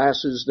sea of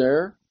glass is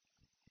there.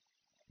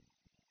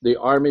 The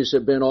armies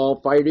have been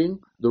all fighting.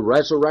 The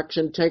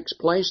resurrection takes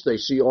place. They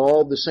see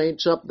all the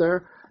saints up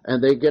there,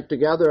 and they get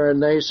together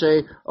and they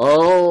say,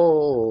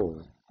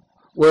 oh,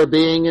 we're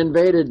being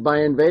invaded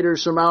by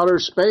invaders from outer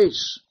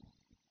space.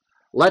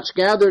 Let's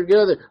gather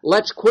together.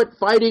 Let's quit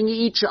fighting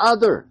each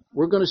other.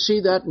 We're going to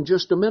see that in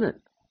just a minute.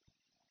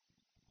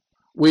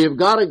 We've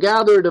got to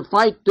gather to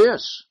fight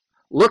this.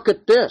 Look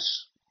at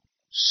this.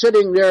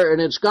 Sitting there,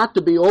 and it's got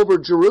to be over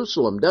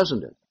Jerusalem,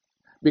 doesn't it?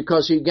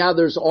 Because he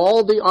gathers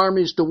all the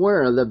armies to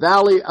where? The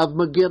valley of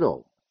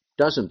Megiddo,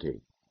 doesn't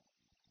he?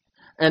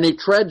 And he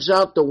treads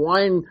out the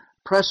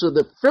winepress of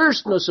the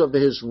fierceness of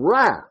his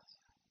wrath.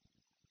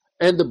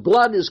 And the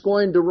blood is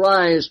going to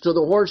rise to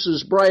the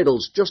horses'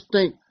 bridles. Just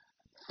think,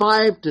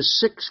 5 to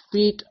 6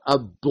 feet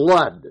of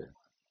blood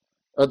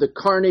of the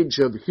carnage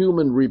of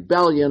human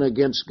rebellion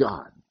against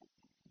God.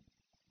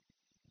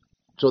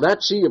 So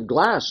that sea of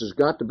glass has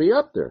got to be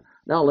up there.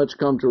 Now let's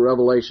come to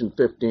Revelation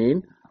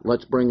 15.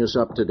 Let's bring us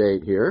up to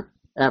date here.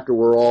 After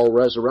we're all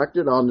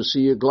resurrected on the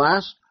sea of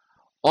glass,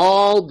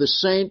 all the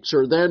saints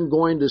are then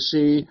going to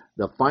see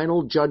the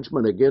final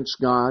judgment against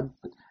God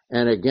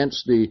and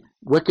against the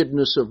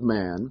wickedness of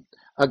man,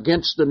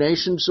 against the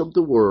nations of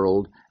the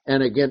world,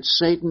 and against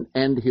Satan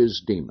and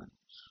his demons.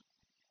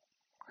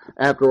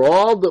 After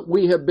all that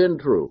we have been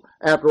through,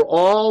 after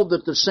all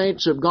that the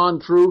saints have gone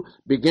through,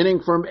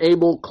 beginning from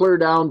Abel clear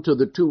down to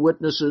the two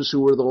witnesses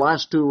who were the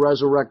last two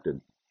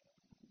resurrected,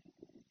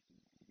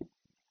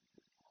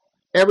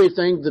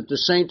 everything that the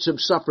saints have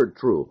suffered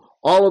through,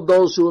 all of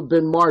those who have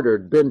been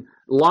martyred,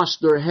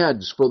 lost their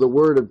heads for the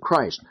word of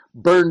Christ,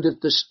 burned at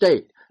the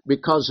stake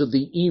because of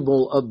the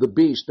evil of the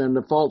beast and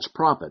the false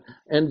prophet,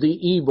 and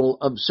the evil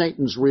of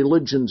Satan's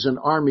religions and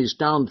armies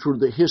down through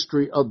the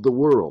history of the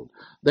world.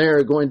 They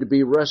are going to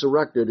be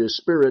resurrected as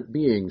spirit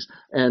beings,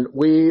 and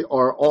we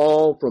are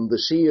all from the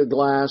sea of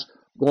glass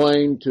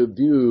going to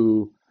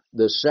view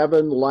the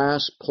 7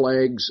 last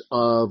plagues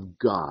of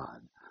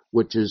God,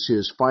 which is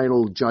his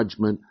final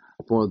judgment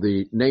for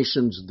the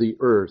nations of the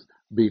earth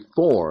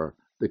before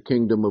the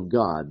kingdom of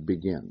God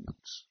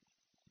begins.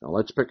 Now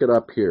let's pick it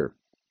up here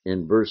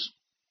in verse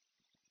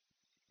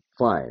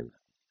 5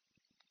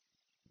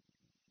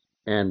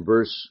 and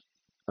verse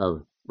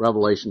of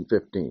Revelation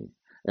 15.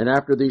 And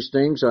after these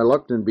things I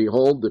looked, and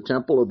behold, the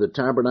temple of the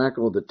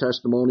tabernacle of the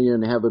testimony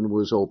in heaven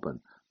was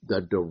open.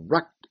 The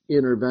direct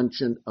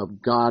intervention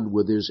of God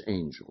with his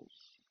angels.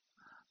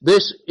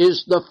 This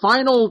is the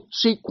final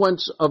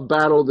sequence of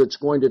battle that's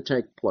going to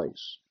take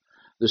place.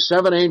 The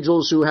 7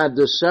 angels who had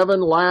the 7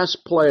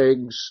 last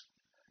plagues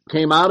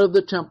came out of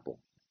the temple,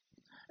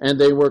 and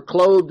they were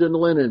clothed in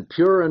linen,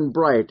 pure and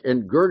bright,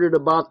 and girded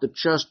about the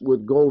chest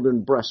with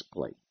golden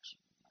breastplates.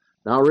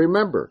 Now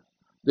remember,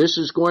 this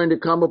is going to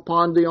come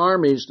upon the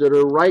armies that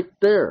are right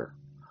there.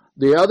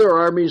 The other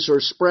armies are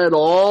spread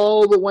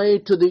all the way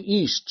to the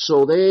east,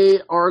 so they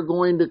are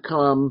going to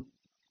come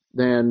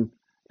then,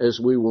 as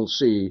we will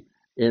see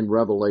in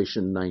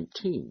Revelation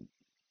 19.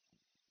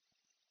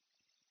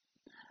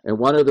 And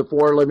one of the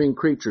 4 living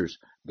creatures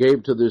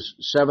gave to the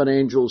 7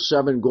 angels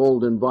 7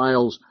 golden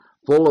vials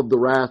full of the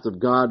wrath of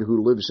God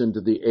who lives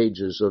into the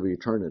ages of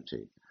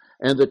eternity.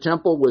 And the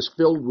temple was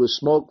filled with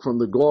smoke from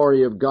the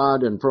glory of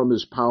God and from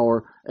his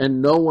power,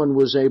 and no one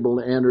was able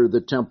to enter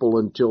the temple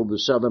until the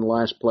 7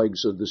 last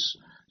plagues of the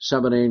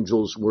 7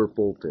 angels were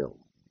fulfilled.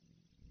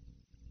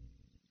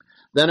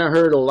 Then I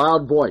heard a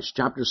loud voice,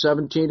 chapter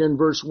 17 and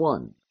verse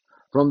 1,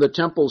 from the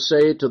temple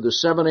say to the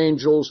 7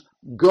 angels,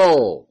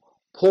 Go,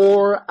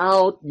 pour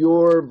out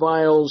your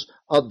vials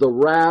of the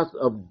wrath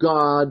of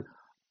God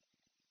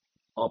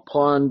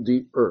upon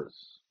the earth.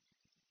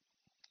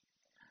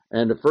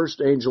 And the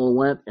first angel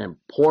went and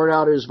poured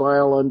out his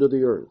vial unto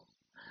the earth.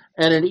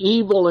 And an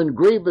evil and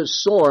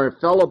grievous sore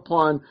fell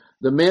upon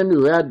the men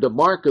who had the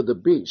mark of the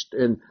beast,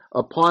 and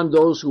upon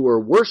those who were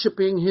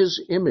worshiping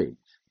his image.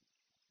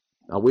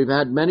 Now, we've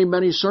had many,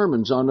 many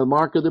sermons on the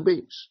mark of the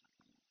beast.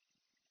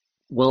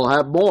 We'll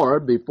have more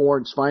before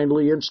it's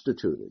finally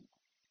instituted.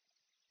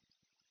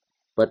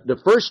 But the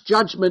first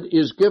judgment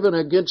is given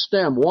against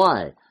them.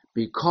 Why?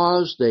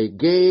 Because they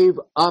gave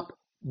up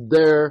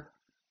their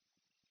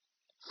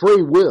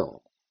free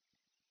will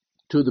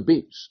to the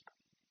beast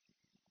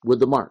with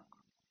the mark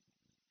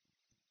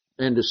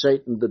and to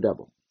Satan the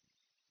devil.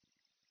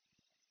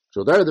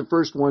 So they're the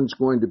first ones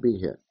going to be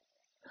hit.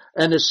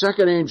 And the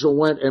second angel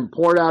went and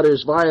poured out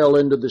his vial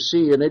into the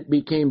sea, and it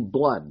became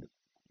blood.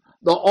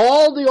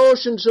 All the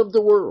oceans of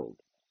the world,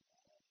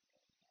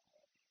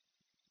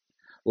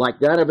 like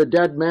that of a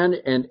dead man,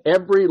 and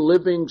every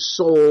living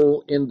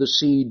soul in the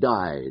sea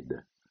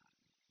died.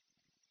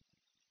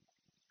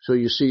 So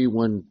you see,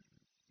 when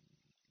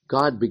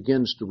God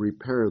begins to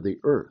repair the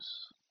earth,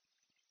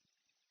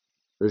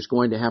 there's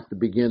going to have to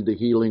begin the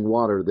healing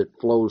water that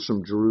flows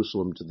from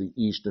Jerusalem to the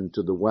east and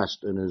to the west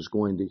and is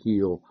going to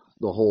heal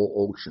the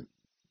whole ocean.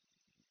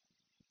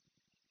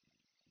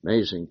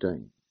 Amazing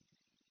thing.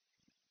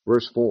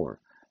 Verse 4.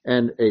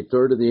 And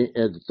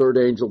the third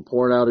angel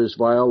poured out his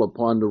vial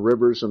upon the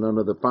rivers and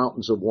under the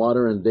fountains of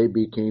water, and they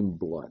became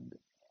blood.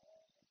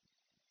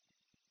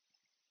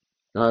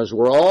 Now, as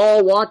we're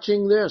all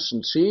watching this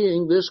and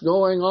seeing this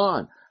going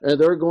on, and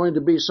there are going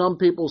to be some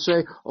people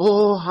say,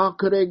 oh, how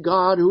could a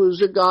God who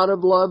is a God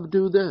of love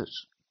do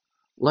this?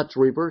 Let's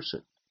reverse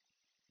it.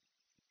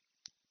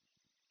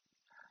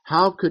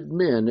 How could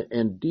men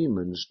and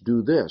demons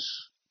do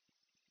this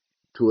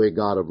to a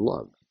God of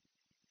love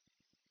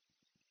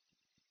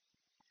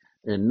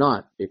and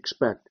not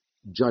expect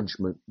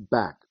judgment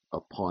back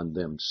upon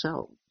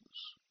themselves?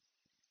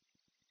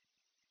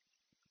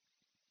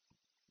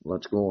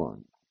 Let's go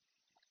on.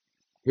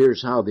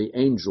 Here's how the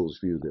angels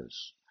view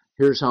this.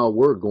 Here's how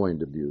we're going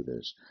to view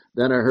this.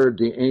 Then I heard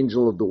the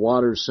angel of the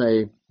waters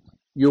say,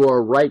 you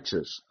are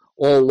righteous,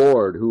 O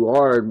Lord, who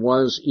are and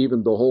was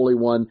even the Holy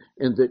One,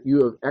 in that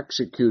you have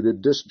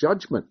executed this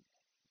judgment.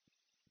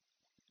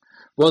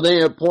 For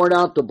they have poured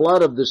out the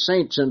blood of the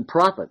saints and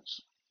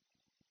prophets.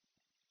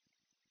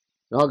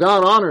 Now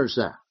God honors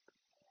that.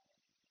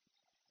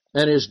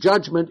 And his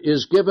judgment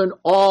is given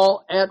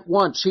all at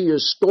once. He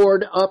has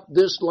stored up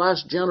this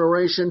last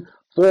generation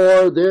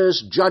for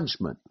this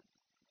judgment.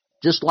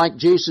 Just like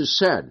Jesus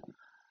said,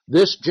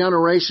 this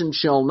generation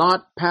shall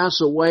not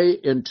pass away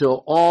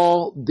until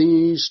all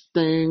these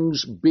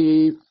things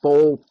be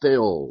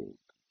fulfilled.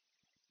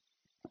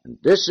 And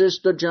this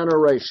is the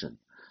generation.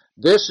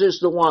 This is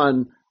the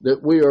one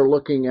that we are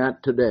looking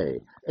at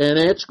today. And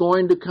it's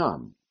going to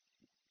come.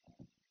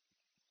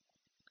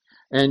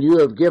 And you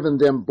have given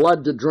them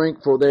blood to drink,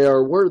 for they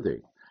are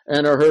worthy.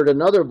 And I heard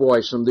another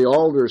voice from the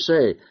altar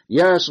say,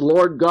 yes,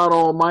 Lord God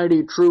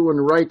Almighty, true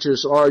and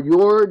righteous are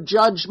your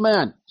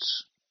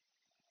judgments.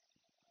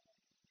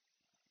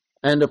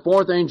 And the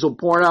fourth angel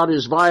poured out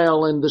his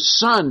vial in the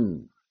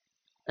sun,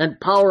 and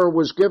power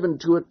was given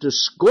to it to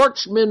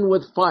scorch men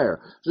with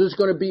fire. So there's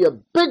going to be a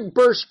big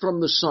burst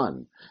from the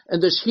sun,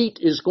 and this heat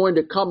is going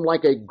to come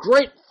like a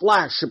great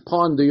flash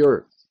upon the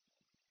earth,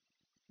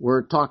 where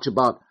it talks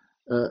about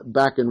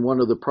back in one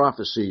of the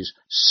prophecies,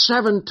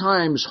 7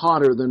 times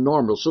hotter than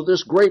normal. So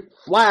this great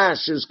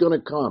flash is going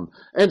to come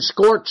and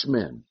scorch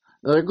men.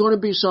 Now, there are going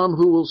to be some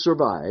who will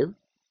survive,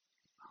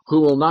 who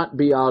will not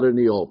be out in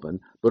the open,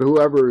 but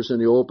whoever is in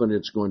the open,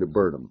 it's going to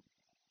burn them.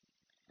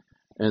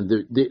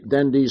 And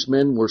then these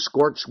men were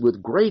scorched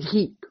with great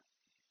heat,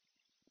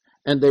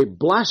 and they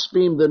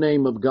blasphemed the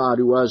name of God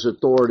who has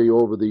authority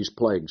over these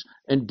plagues,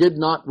 and did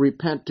not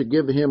repent to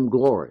give him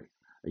glory.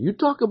 You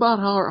talk about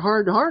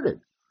hard-hearted.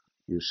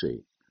 You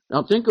see.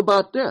 Now think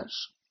about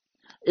this.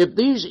 If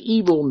these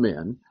evil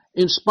men,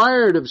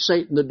 inspired of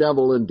Satan, the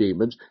devil, and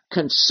demons,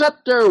 can set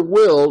their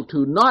will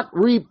to not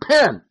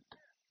repent,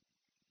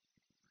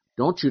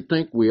 don't you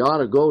think we ought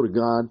to go to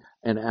God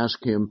and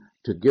ask him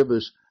to give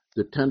us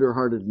the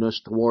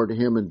tenderheartedness toward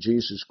him and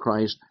Jesus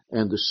Christ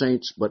and the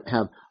saints, but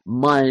have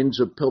minds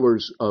of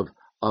pillars of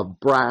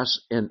brass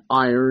and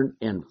iron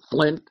and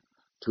flint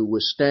to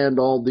withstand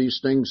all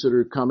these things that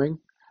are coming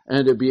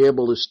and to be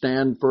able to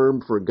stand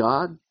firm for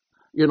God?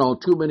 You know,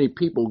 too many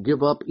people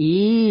give up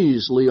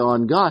easily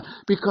on God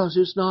because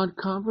it's not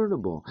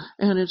comfortable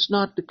and it's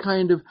not the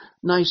kind of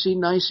nicey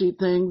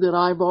thing that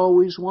I've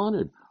always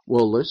wanted.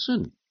 Well,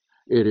 listen,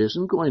 it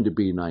isn't going to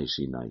be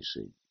nicey.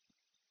 You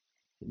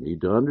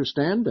need to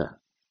understand that.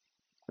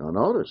 Now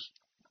notice,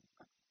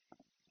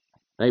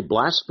 they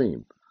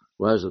blaspheme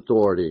who has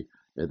authority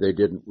and they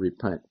didn't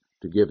repent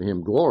to give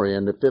him glory.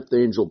 And the fifth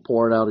angel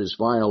poured out his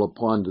vial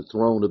upon the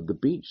throne of the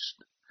beast.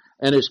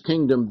 And his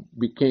kingdom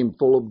became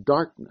full of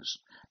darkness,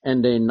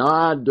 and they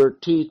gnawed their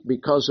teeth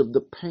because of the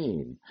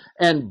pain,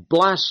 and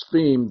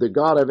blasphemed the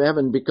God of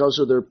heaven because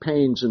of their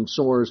pains and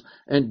sores,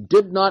 and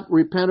did not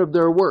repent of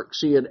their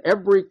works. See, in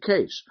every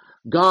case,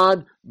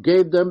 God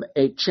gave them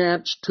a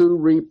chance to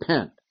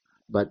repent,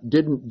 but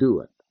didn't do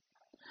it.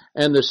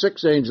 And the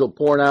sixth angel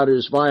poured out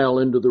his vial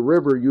into the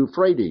river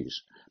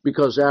Euphrates,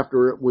 because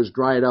after it was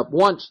dried up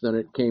once, then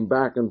it came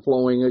back and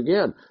flowing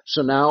again.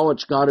 So now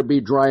it's got to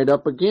be dried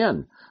up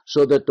again,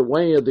 so that the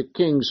way of the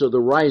kings of the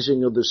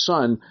rising of the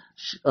sun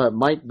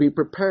might be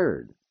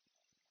prepared.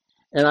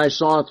 And I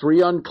saw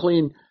 3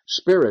 unclean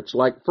spirits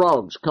like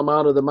frogs come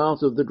out of the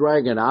mouth of the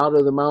dragon, out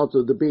of the mouth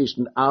of the beast,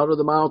 and out of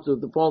the mouth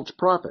of the false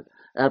prophet.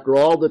 After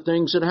all the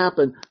things that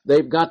happen,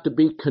 they've got to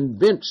be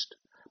convinced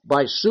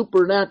by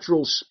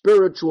supernatural,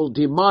 spiritual,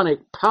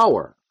 demonic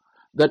power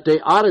that they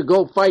ought to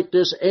go fight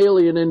this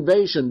alien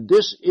invasion.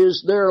 This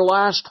is their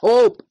last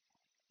hope.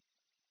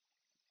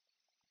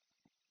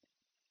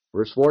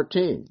 Verse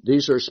 14,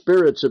 these are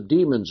spirits of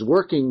demons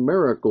working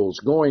miracles,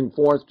 going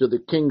forth to the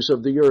kings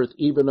of the earth,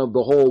 even of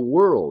the whole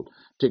world,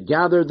 to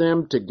gather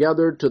them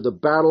together to the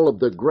battle of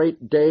the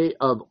great day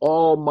of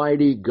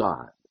Almighty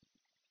God.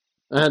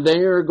 And they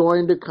are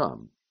going to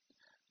come.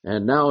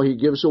 And now he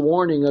gives a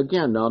warning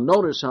again. Now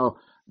notice how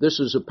this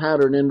is a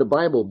pattern in the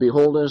Bible.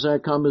 Behold, as I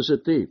come as a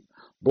thief.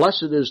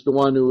 Blessed is the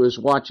one who is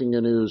watching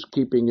and who is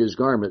keeping his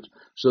garments,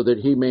 so that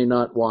he may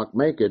not walk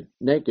naked,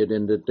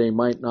 and that they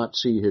might not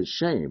see his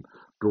shame.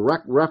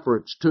 Direct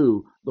reference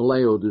to the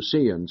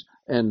Laodiceans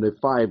and the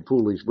 5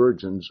 foolish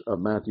virgins of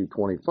Matthew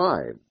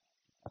 25.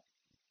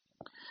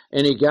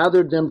 And he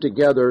gathered them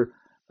together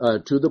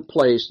to the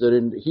place that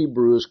in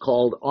Hebrew is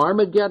called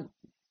Armageddon.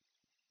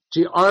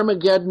 See,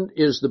 Armageddon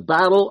is the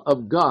battle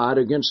of God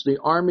against the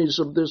armies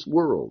of this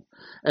world.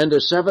 And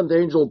the 7th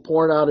angel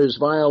poured out his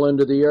vial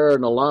into the air,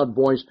 and a loud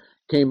voice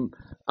came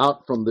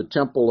out from the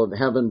temple of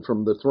heaven,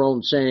 from the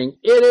throne, saying,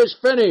 "It is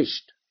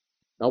finished."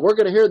 Now we're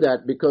going to hear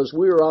that because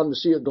we are on the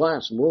sea of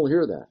glass, and we'll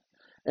hear that.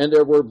 And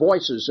there were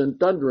voices and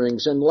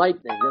thunderings and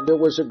lightning, and there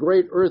was a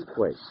great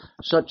earthquake,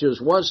 such as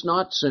was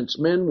not since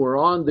men were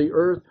on the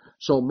earth,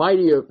 so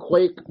mighty a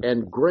quake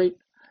and great.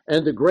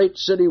 And the great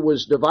city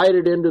was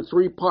divided into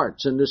 3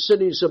 parts, and the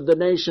cities of the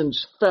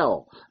nations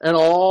fell, and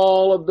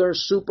all of their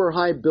super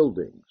high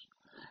buildings.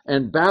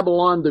 And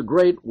Babylon the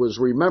Great was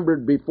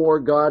remembered before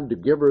God to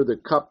give her the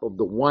cup of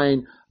the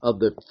wine of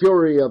the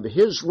fury of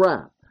his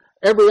wrath.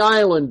 Every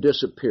island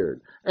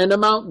disappeared, and the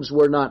mountains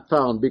were not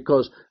found,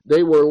 because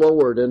they were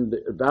lowered and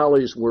the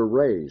valleys were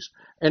raised.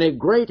 And a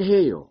great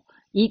hail,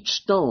 each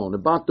stone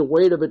about the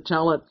weight of a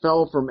talent,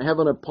 fell from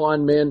heaven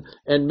upon men,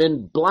 and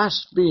men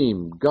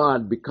blasphemed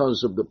God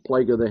because of the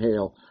plague of the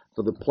hail,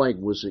 for the plague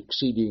was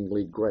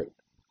exceedingly great.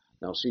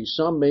 Now see,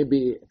 some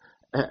maybe,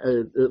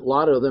 a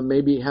lot of them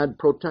maybe had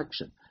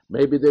protection.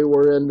 Maybe they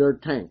were in their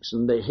tanks,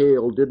 and the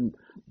hail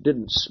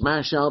didn't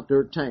smash out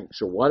their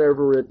tanks, or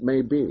whatever it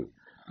may be.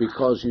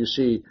 Because you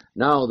see,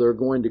 now they're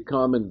going to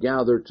come and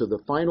gather to the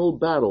final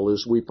battle,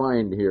 as we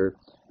find here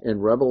in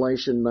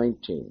Revelation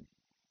 19.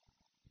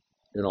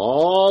 And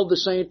all the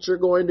saints are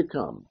going to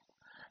come,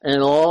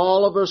 and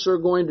all of us are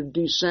going to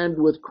descend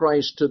with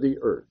Christ to the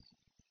earth.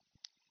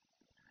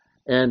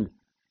 And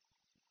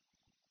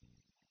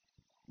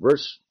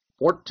verse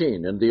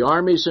 14, and the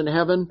armies in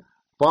heaven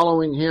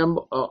following him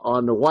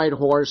on the white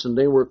horse, and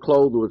they were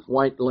clothed with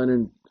white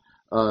linen,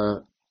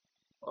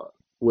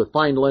 with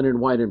fine linen,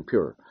 white and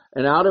pure.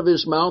 And out of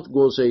his mouth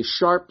goes a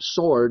sharp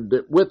sword,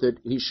 that with it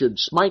he should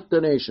smite the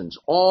nations.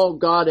 All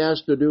God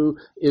has to do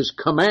is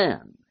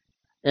command,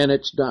 and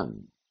it's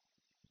done.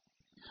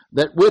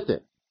 That with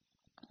it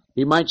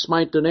he might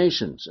smite the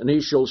nations, and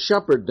he shall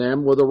shepherd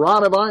them with a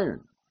rod of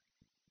iron.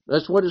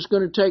 That's what it's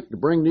going to take to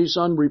bring these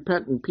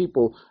unrepentant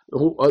people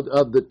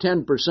of the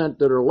 10%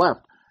 that are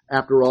left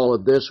after all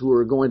of this, who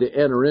are going to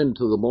enter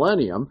into the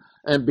millennium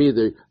and be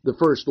the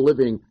first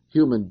living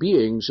human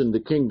beings in the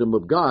kingdom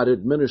of God,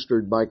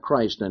 administered by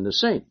Christ and the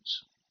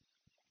saints.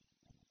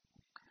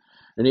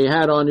 And he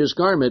had on his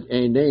garment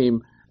a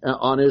name,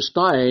 on his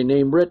thigh a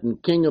name written,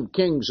 King of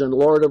Kings and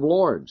Lord of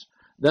Lords.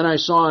 Then I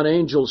saw an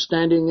angel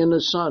standing in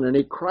the sun, and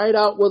he cried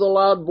out with a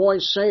loud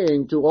voice,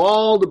 saying to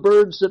all the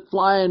birds that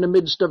fly in the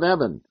midst of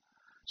heaven.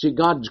 See,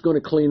 God's going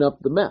to clean up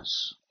the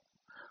mess.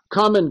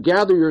 Come and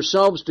gather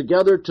yourselves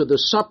together to the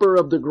supper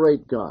of the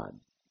great God,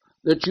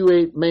 that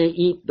you may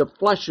eat the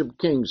flesh of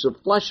kings, the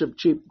flesh of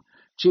chief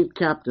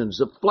captains,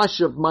 the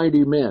flesh of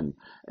mighty men,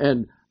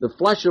 and the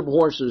flesh of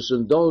horses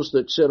and those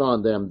that sit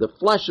on them, the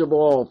flesh of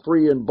all,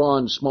 free and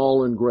bond,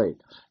 small and great.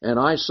 And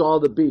I saw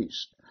the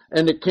beast,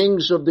 and the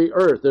kings of the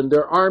earth, and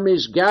their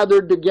armies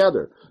gathered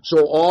together.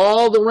 So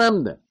all the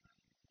remnant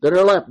that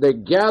are left, they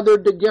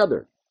gathered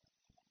together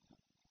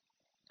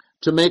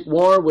to make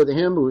war with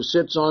him who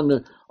sits on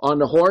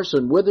the horse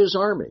and with his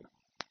army.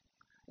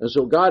 And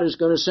so God is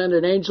going to send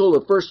an angel.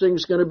 The first thing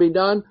is going to be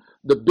done.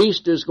 The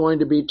beast is going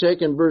to be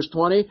taken, verse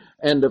 20,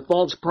 and the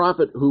false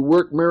prophet who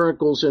worked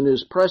miracles in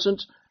his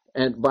presence,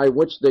 and by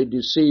which they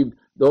deceived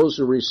those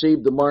who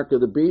received the mark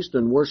of the beast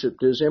and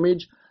worshipped his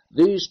image.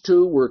 These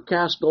 2 were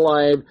cast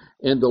alive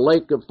in the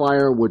lake of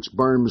fire, which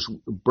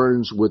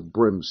burns with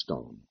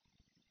brimstone.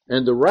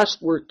 And the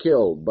rest were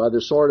killed by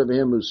the sword of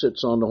him who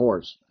sits on the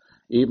horse,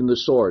 even the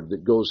sword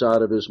that goes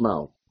out of his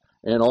mouth.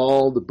 And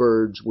all the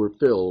birds were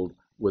filled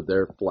with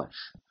their flesh.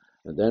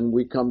 And then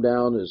we come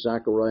down, as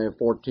Zechariah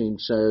 14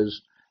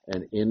 says,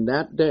 and in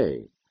that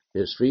day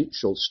his feet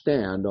shall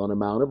stand on a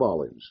Mount of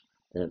Olives,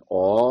 and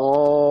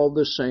all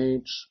the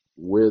saints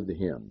with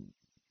him.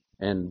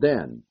 And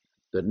then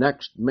the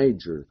next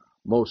major,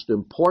 most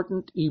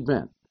important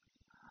event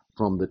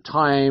from the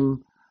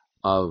time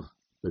of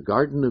the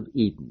Garden of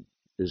Eden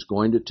is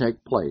going to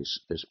take place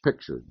as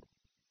pictured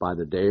by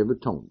the Day of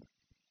Atonement.